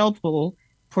was helpful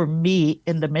for me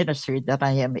in the ministry that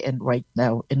I am in right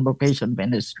now, in vocation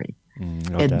ministry.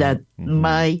 And that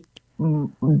my,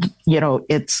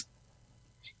 it's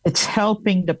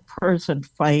helping the person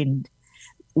find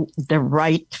the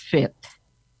right fit.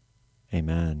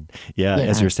 Amen. Yeah,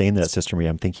 as you're saying that, Sister Maria,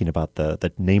 I'm thinking about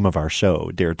the name of our show,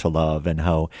 Dare to Love, and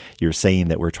how you're saying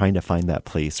that we're trying to find that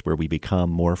place where we become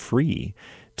more free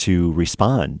to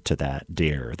respond to that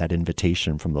dare, that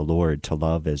invitation from the Lord to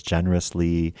love as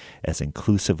generously, as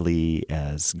inclusively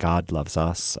as God loves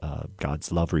us,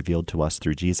 God's love revealed to us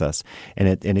through Jesus. And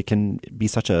it can be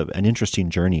such an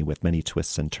interesting journey with many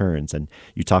twists and turns. And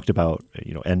you talked about,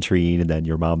 entering and then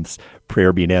your mom's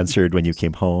prayer being answered when you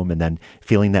came home, and then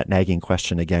feeling that nagging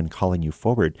question again, calling you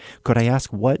forward. Could I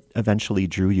ask what eventually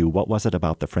drew you? What was it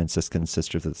about the Franciscan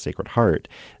Sisters of the Sacred Heart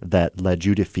that led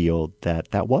you to feel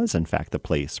that was, in fact, the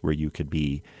place where you could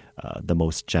be the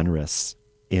most generous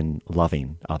in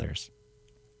loving others?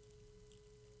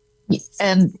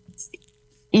 And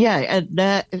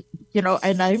that,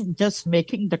 and I'm just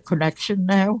making the connection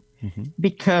now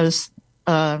because,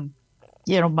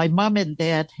 my mom and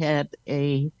dad had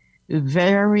a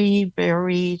very,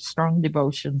 very strong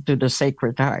devotion to the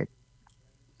Sacred Heart.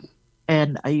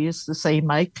 And I used to say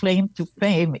my claim to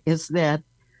fame is that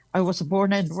I was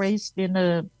born and raised in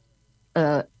a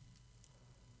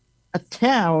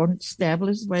town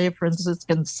established by a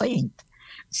Franciscan saint.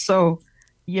 So,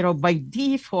 by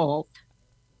default,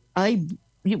 I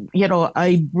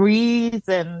breathe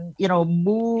and,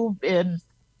 move in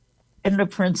the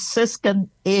Franciscan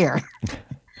air,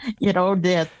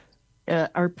 that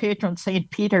our patron Saint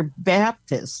Peter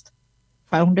Baptist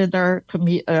founded our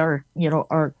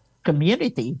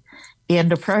community.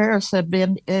 And the friars have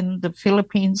been in the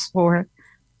Philippines for,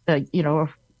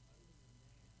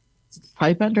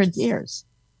 500 years.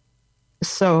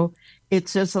 So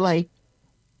it's just like,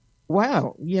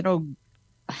 wow,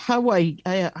 how I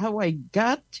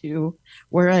got to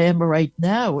where I am right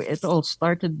now. It all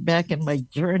started back in my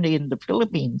journey in the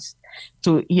Philippines.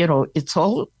 So, it's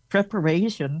all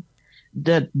preparation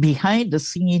that behind the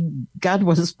scene, God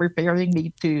was preparing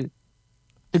me to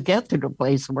get to the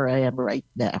place where I am right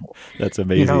now. That's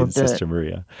amazing, Sister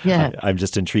Maria. Yeah. I'm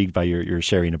just intrigued by your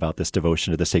sharing about this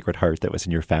devotion to the Sacred Heart that was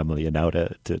in your family, and now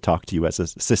to talk to you as a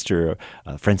sister,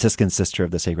 a Franciscan Sister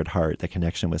of the Sacred Heart, the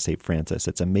connection with St. Francis.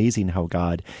 It's amazing how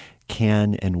God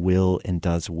can and will and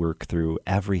does work through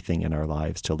everything in our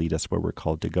lives to lead us where we're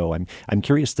called to go. I'm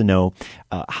curious to know,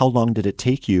 how long did it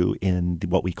take you in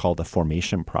what we call the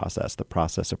formation process, the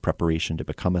process of preparation to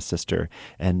become a sister,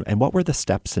 and what were the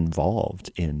steps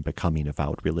involved in becoming a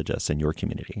vowed religious in your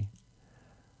community?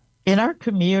 In our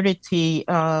community,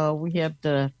 we have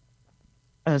the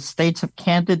states of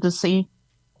candidacy,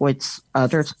 which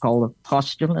others call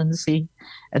postulancy,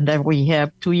 and then we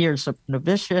have 2 years of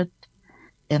novitiate.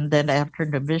 And then after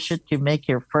novitiate, you make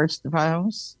your first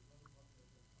vows.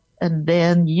 And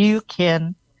then you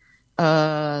can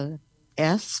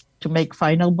ask to make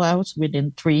final vows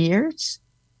within 3 years,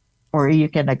 or you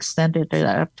can extend it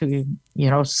up to,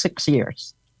 6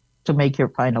 years to make your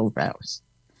final vows.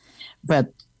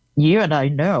 But you and I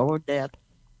know that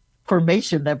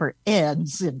formation never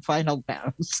ends in final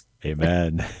vows.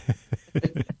 Amen.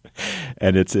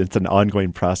 And it's an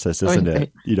ongoing process, isn't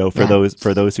it?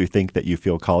 For those who think that you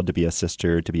feel called to be a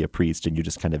sister, to be a priest, and you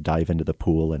just kind of dive into the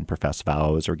pool and profess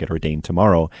vows or get ordained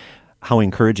tomorrow, how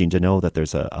encouraging to know that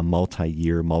there's a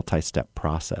multi-year, multi-step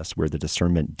process where the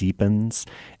discernment deepens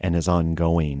and is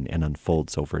ongoing and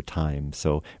unfolds over time.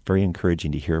 So very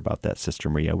encouraging to hear about that, Sister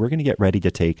Maria. We're going to get ready to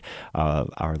take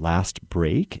our last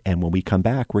break. And when we come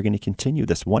back, we're going to continue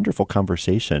this wonderful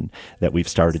conversation that we've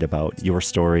started about your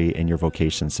story and your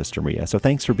vocation, Sister Maria. So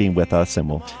thanks for being with us, and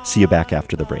we'll see you back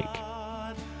after the break.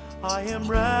 I am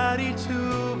ready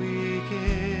to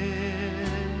begin.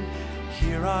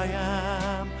 Here I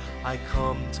am. I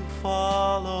come to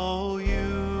follow you.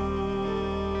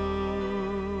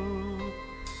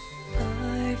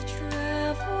 I've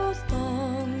traveled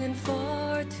long and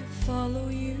far to follow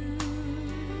you,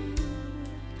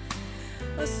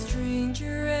 a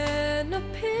stranger and a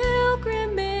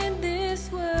pilgrim in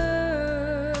this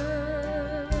world.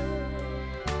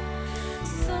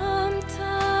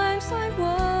 Sometimes I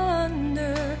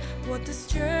wonder what this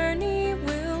journey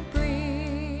will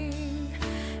bring,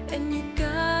 and you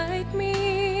guide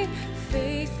me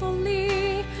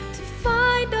faithfully to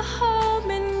find a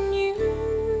home in you.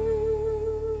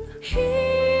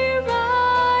 Here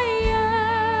I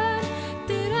am.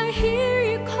 Did I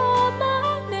hear you call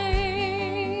my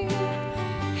name?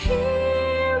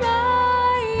 Here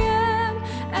I am,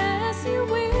 as you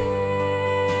will.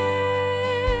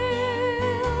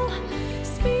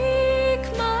 Speak,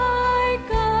 my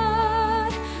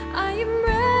God, I am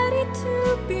ready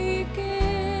to begin.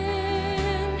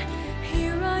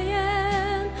 Here I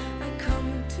am, I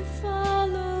come to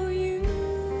follow you.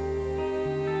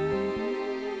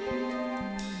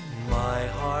 My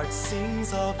heart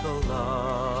sings of the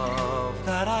love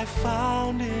that I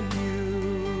found in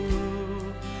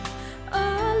you. A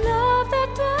love that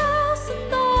dwells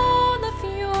in all of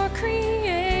your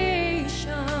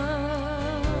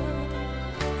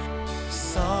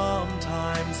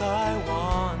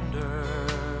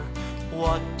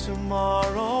what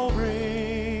tomorrow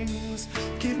brings.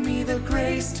 Give me the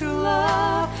grace to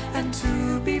love and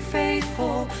to be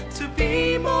faithful, to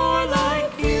be more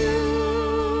like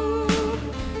you.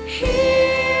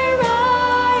 Here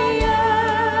I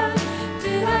am.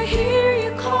 Did I hear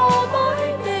you call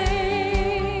my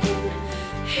name?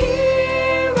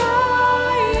 Here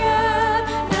I am,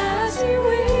 as you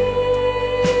will.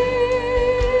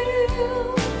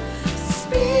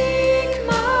 Speak,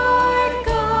 my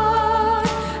God,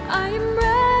 I am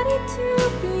ready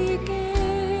to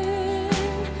begin.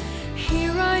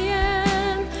 Here I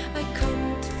am, I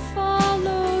come to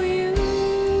follow you.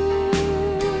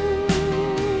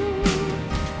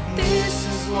 This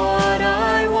is what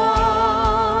I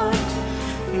want.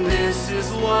 This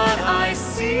is what I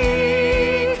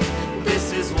seek.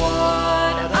 This is what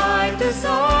I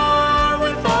desire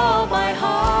with all my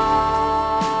heart.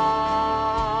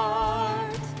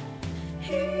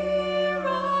 Here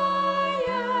I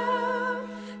am.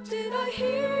 Did I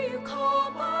hear you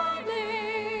call my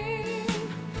name?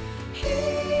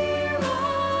 Here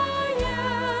I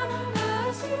am,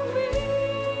 as you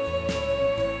will.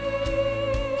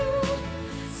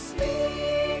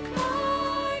 Speak,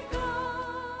 my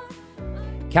God.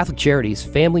 Catholic Charities'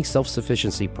 Family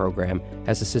Self-Sufficiency Program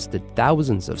has assisted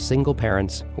thousands of single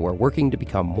parents who are working to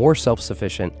become more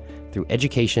self-sufficient through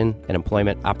education and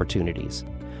employment opportunities.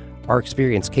 Our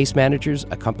experienced case managers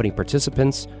accompany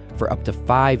participants for up to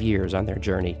 5 years on their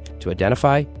journey to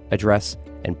identify, address,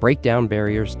 and break down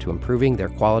barriers to improving their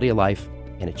quality of life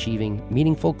and achieving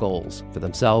meaningful goals for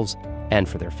themselves and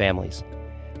for their families.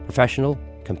 Professional,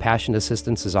 compassionate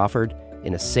assistance is offered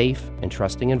in a safe and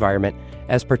trusting environment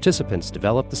as participants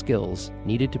develop the skills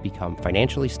needed to become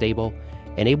financially stable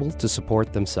and able to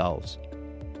support themselves.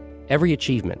 Every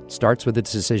achievement starts with a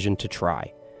decision to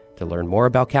try. To learn more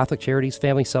about Catholic Charities'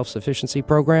 Family Self-Sufficiency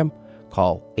Program,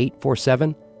 call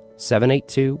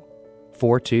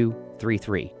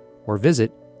 847-782-4233 or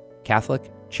visit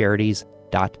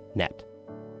CatholicCharities.net.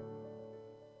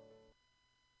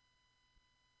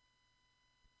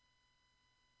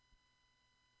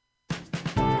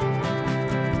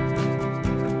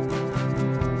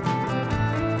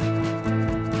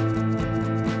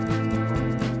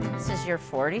 This is year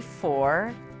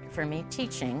 44 for me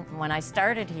teaching. When I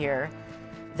started here,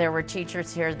 there were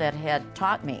teachers here that had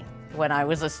taught me when I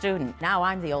was a student. Now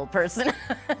I'm the old person.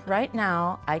 Right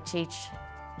now, I teach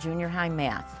junior high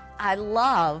math. I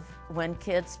love when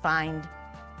kids find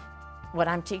what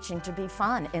I'm teaching to be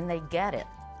fun and they get it.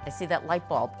 I see that light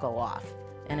bulb go off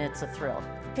and it's a thrill.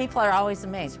 People are always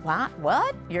amazed.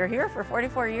 What? You're here for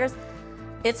 44 years?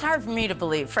 It's hard for me to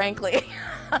believe, frankly.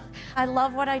 I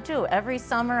love what I do. Every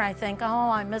summer I think, oh,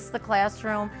 I miss the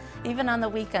classroom. Even on the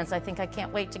weekends, I think I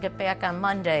can't wait to get back on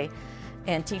Monday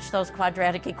and teach those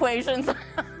quadratic equations.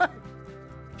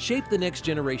 Shape the next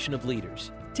generation of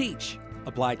leaders. Teach.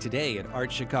 Apply today at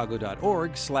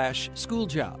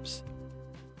archchicago.org/schooljobs.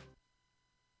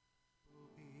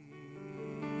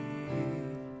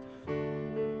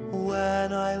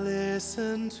 When I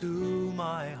listen to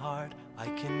my heart, I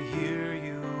can hear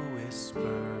you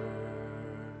whisper,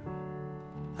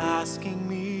 asking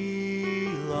me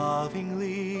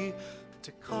lovingly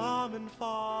to come and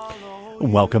follow.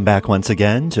 Welcome back once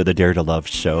again to the Dare to Love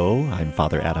show. I'm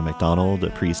Father Adam MacDonald, a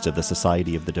priest of the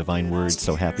Society of the Divine Word.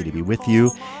 So happy to be with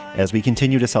you as we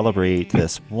continue to celebrate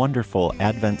this wonderful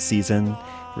Advent season,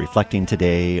 reflecting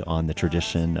today on the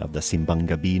tradition of the Simbang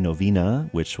Gabi novena,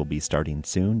 which will be starting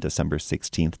soon, December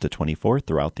 16th to 24th,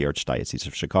 throughout the Archdiocese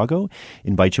of Chicago.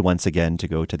 Invite you once again to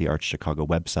go to the Arch Chicago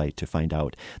website to find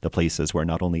out the places where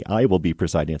not only I will be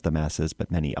presiding at the Masses,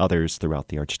 but many others throughout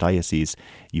the Archdiocese.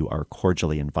 You are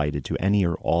cordially invited to any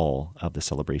or all of the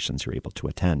celebrations you're able to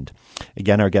attend.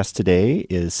 Again, our guest today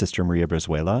is Sister Maria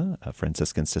Brizuela, a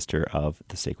Franciscan Sister of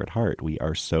the Sacred Heart. We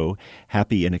are so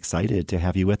happy and excited to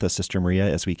have you with us, Sister Maria,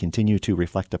 as we continue to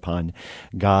reflect upon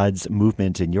God's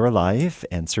movement in your life,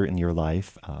 and certainly your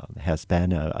life has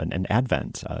been an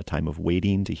Advent, a time of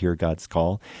waiting to hear God's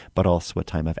call, but also a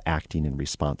time of acting in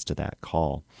response to that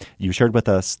call. You shared with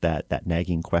us that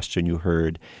nagging question you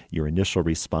heard, your initial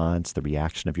response, the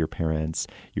reaction of your parents,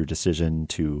 your decision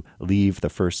to leave the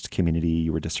first community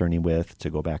you were discerning with,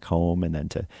 to go back home, and then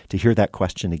to hear that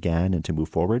question again and to move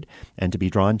forward, and to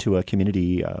be drawn to a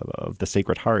community of the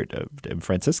Sacred Heart, of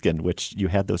Franciscan, which you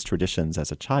had those traditions as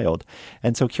a child.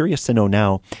 And so curious to know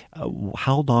now,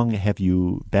 how long have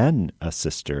you been a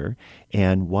sister,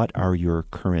 and what are your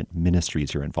current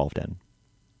ministries you're involved in?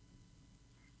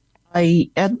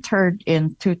 I entered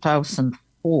in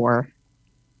 2004.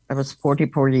 I was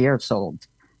 44 years old,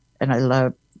 and I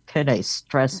love kind of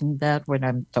stressing that when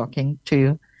I'm talking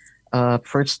to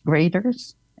first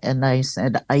graders. And I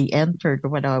said, I entered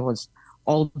when I was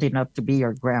old enough to be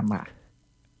your grandma.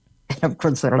 And of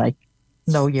course, they're like,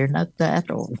 no, you're not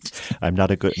that old. I'm not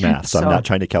a good math, so I'm not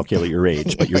trying to calculate your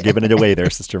age, but you're giving it away there,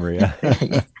 Sister Maria.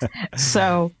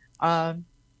 So, I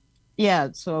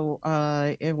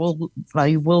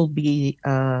will be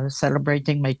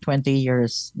celebrating my 20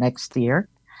 years next year,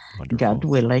 Wonderful. God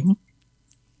willing.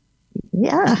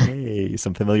 Yeah. Hey,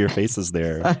 some familiar faces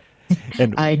there.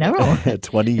 And I know.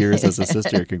 20 years as a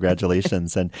sister.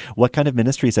 Congratulations. And what kind of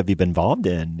ministries have you been involved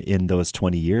in those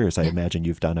 20 years? I imagine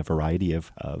you've done a variety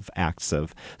of acts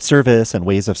of service and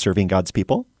ways of serving God's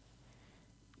people.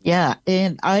 Yeah.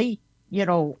 And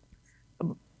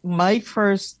my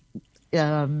first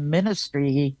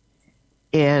ministry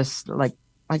is like,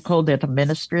 I called it a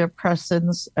ministry of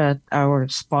presence at our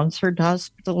sponsored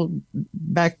hospital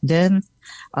back then.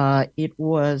 It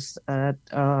was at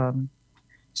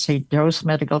St. Joe's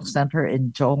Medical Center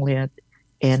in Joliet.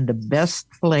 And the best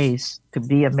place to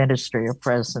be a ministry of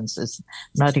presence is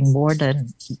nothing more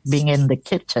than being in the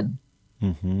kitchen,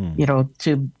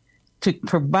 to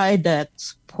provide that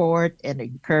support and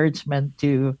encouragement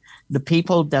to the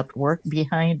people that work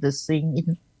behind the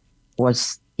scene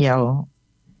was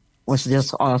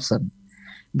just awesome.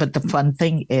 But the fun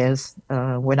thing is,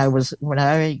 when I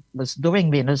was doing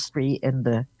ministry in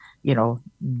the,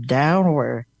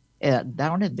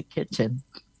 down in the kitchen,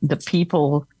 the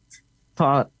people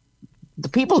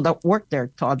that worked there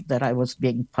thought that I was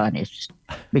being punished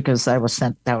because I was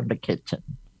sent down the kitchen.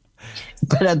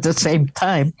 But at the same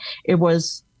time, it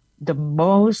was the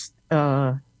most,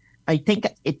 I think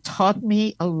it taught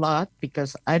me a lot,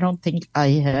 because I don't think I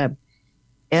have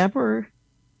ever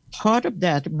thought of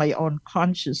that in my own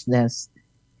consciousness,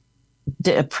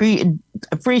 the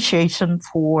appreciation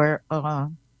for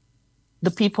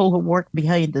the people who work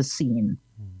behind the scene.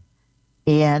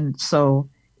 And so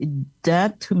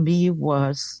that to me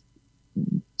was,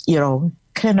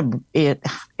 kind of, it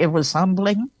was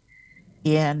humbling.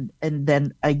 And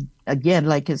then again,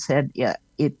 like I said,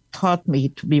 it taught me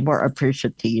to be more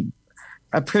appreciative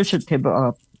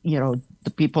of, the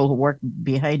people who work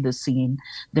behind the scene,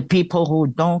 the people who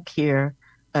don't care.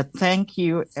 Thank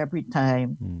you every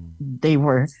time they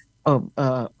were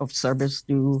of service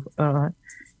to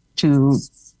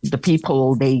the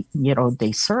people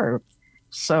they serve.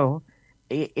 So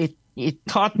it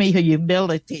taught me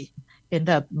humility in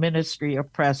that ministry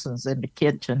of presence in the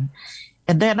kitchen.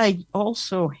 And then I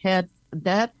also had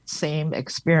that same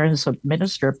experience of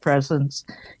ministry of presence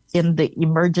in the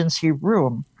emergency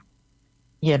room,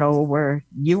 where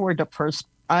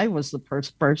I was the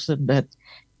first person that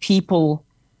people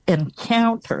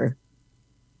encounter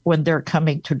when they're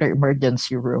coming to the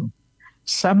emergency room.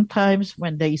 Sometimes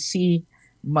when they see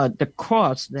the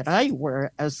cross that I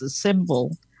wear as a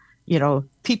symbol,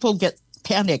 people get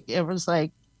panicked. It was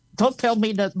like, don't tell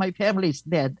me that my family's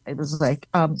dead. It was like,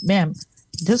 ma'am,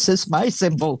 this is my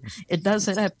symbol. It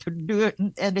doesn't have to do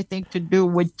anything to do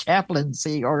with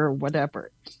chaplaincy or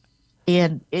whatever.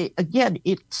 And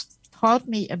it taught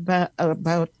me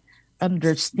about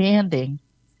understanding,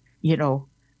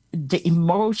 the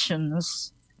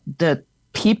emotions that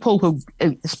people who,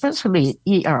 especially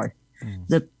ER,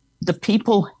 the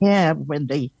people have when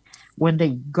they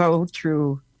go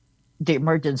through the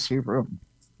emergency room.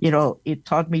 It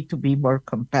taught me to be more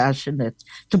compassionate,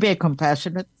 to be a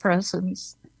compassionate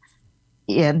presence,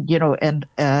 and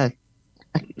a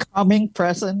calming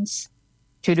presence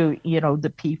to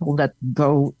the people that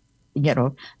go,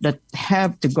 that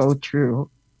have to go through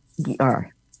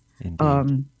ER.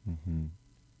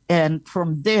 And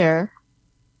from there,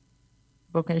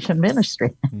 vocation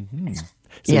ministry.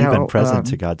 So you've been present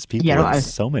to God's people in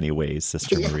so many ways,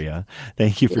 Sister Maria.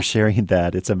 Thank you for sharing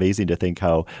that. It's amazing to think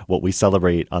how what we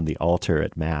celebrate on the altar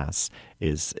at Mass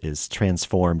is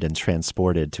transformed and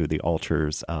transported to the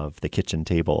altars of the kitchen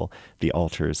table, the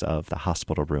altars of the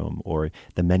hospital room, or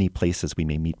the many places we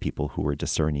may meet people who are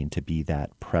discerning to be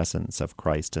that presence of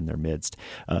Christ in their midst.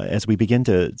 As we begin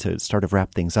to sort of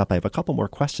wrap things up, I have a couple more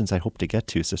questions I hope to get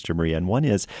to, Sister Maria. And one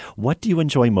is, what do you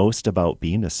enjoy most about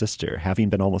being a sister? Having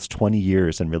been almost 20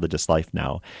 years in religious life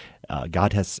now,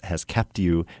 God has kept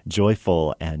you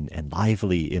joyful and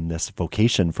lively in this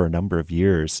vocation for a number of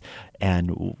years.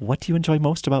 And what do you enjoy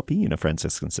most about being a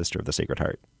Franciscan Sister of the Sacred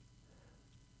Heart?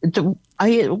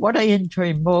 What I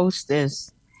enjoy most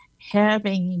is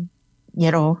having,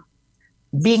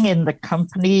 being in the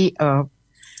company of,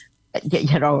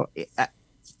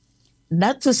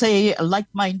 not to say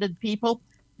like-minded people,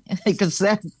 because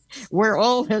we're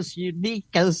all as unique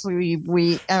as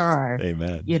we are.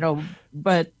 Amen.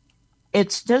 But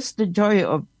it's just the joy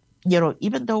of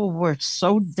even though we're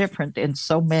so different in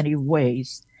so many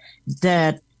ways,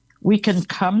 that we can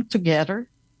come together,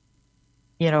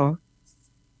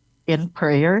 in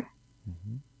prayer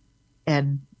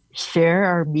and share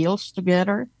our meals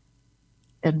together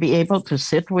and be able to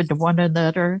sit with one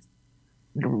another.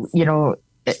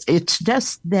 It's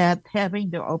just that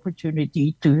having the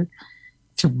opportunity to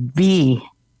be,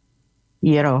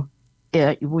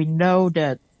 we know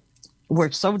that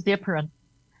we're so different,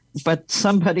 but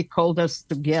somebody called us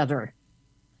together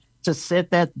to sit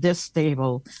at this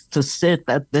table, to sit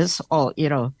at this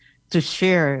to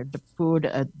share the food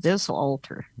at this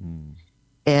altar.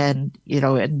 And,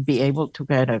 and be able to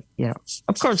kind of,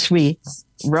 of course we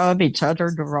rub each other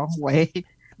the wrong way,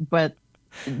 but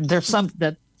there's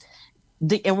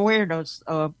the awareness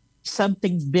of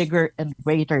something bigger and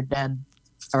greater than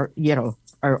our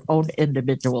own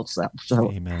individual self.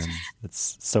 So, amen.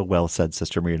 It's so well said,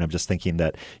 Sister Maria. And I'm just thinking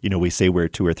that, we say where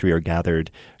two or three are gathered,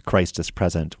 Christ is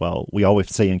present. Well, we always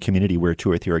say in community where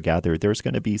two or three are gathered, there's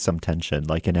going to be some tension,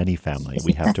 like in any family.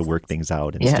 We have to work things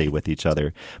out and stay with each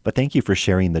other. But thank you for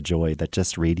sharing the joy that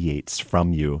just radiates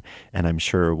from you. And I'm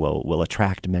sure will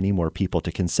attract many more people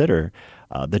to consider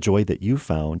the joy that you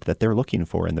found that they're looking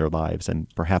for in their lives. And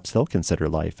perhaps they'll consider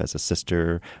life as a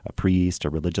sister, a priest,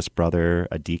 a religious brother,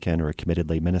 a deacon, or a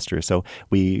committed lay minister. So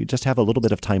we just have a little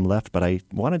bit of time left, but I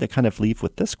wanted to kind of leave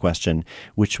with this question,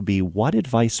 which would be, what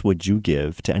advice would you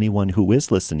give to anyone who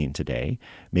is listening today,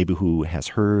 maybe who has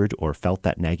heard or felt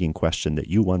that nagging question that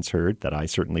you once heard, that I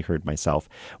certainly heard myself?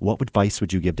 What advice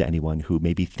would you give to anyone who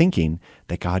may be thinking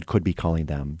that God could be calling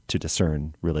them to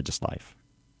discern religious life?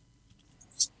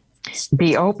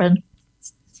 Be open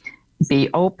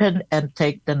and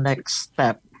take the next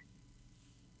step.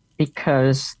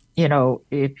 Because,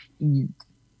 if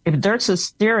there's a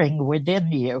steering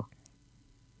within you,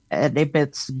 and if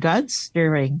it's God's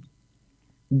steering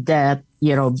that,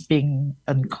 being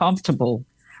uncomfortable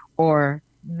or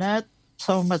not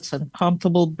so much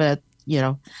uncomfortable, but,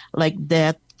 like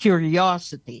that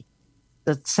curiosity,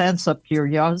 that sense of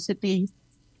curiosity,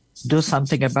 do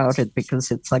something about it,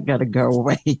 because it's not going to go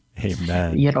away.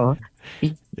 Amen.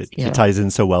 It ties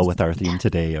in so well with our theme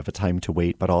today of a time to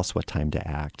wait, but also a time to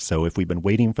act. So if we've been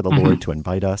waiting for the Lord to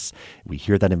invite us, we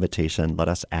hear that invitation, let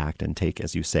us act and take,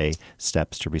 as you say,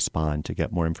 steps to respond, to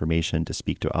get more information, to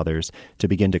speak to others, to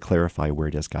begin to clarify where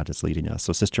it is God is leading us.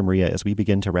 So Sister Maria, as we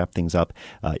begin to wrap things up,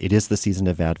 it is the season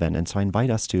of Advent, and so I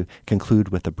invite us to conclude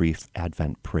with a brief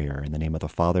Advent prayer. In the name of the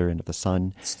Father, and of the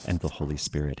Son, and of the Holy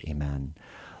Spirit. Amen.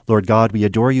 Lord God, we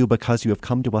adore you because you have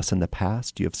come to us in the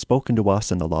past. You have spoken to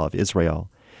us in the law of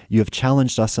Israel. You have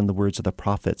challenged us in the words of the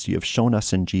prophets. You have shown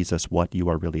us in Jesus what you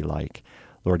are really like.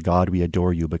 Lord God, we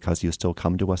adore you because you still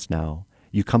come to us now.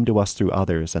 You come to us through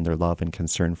others and their love and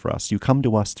concern for us. You come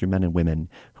to us through men and women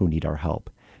who need our help.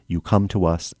 You come to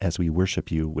us as we worship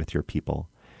you with your people.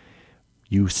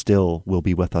 You still will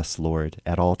be with us, Lord,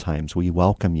 at all times. We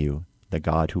welcome you, the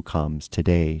God who comes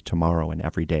today, tomorrow, and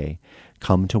every day.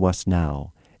 Come to us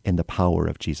now, in the power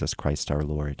of Jesus Christ our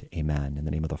Lord. Amen. In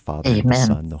the name of the Father, and the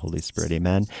Son, and the Holy Spirit.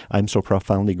 Amen. I'm so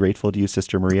profoundly grateful to you,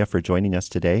 Sister Maria, for joining us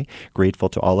today. Grateful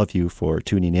to all of you for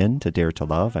tuning in to Dare to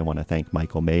Love. I want to thank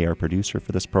Michael May, our producer,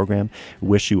 for this program.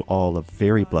 Wish you all a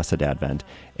very blessed Advent.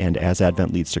 And as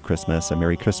Advent leads to Christmas, a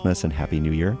Merry Christmas and Happy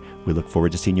New Year. We look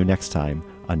forward to seeing you next time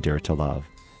on Dare to Love.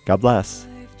 God bless.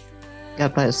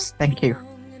 God bless. Thank you.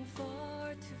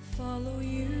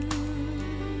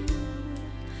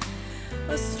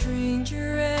 A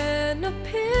stranger and a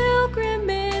pilgrim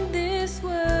in this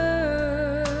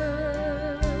world.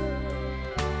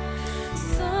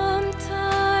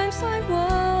 Sometimes I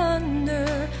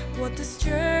wonder what this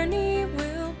journey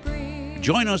will bring.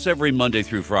 Join us every Monday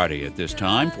through Friday at this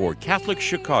time for Catholic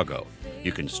Chicago.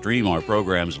 You can stream our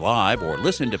programs live or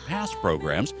listen to past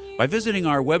programs by visiting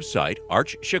our website,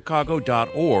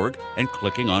 archchicago.org, and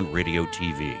clicking on Radio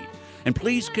TV. And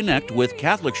please connect with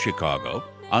Catholic Chicago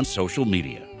on social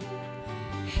media.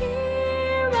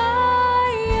 Here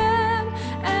I am,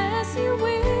 as you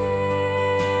will.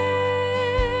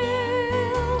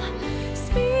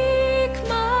 Speak,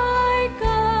 my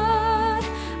God,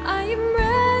 I am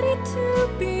ready to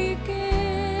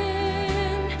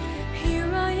begin. Here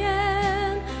I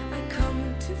am, I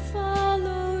come to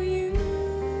follow you.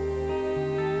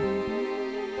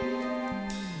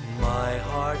 My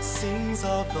heart sings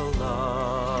of the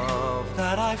love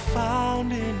that I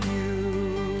found in you.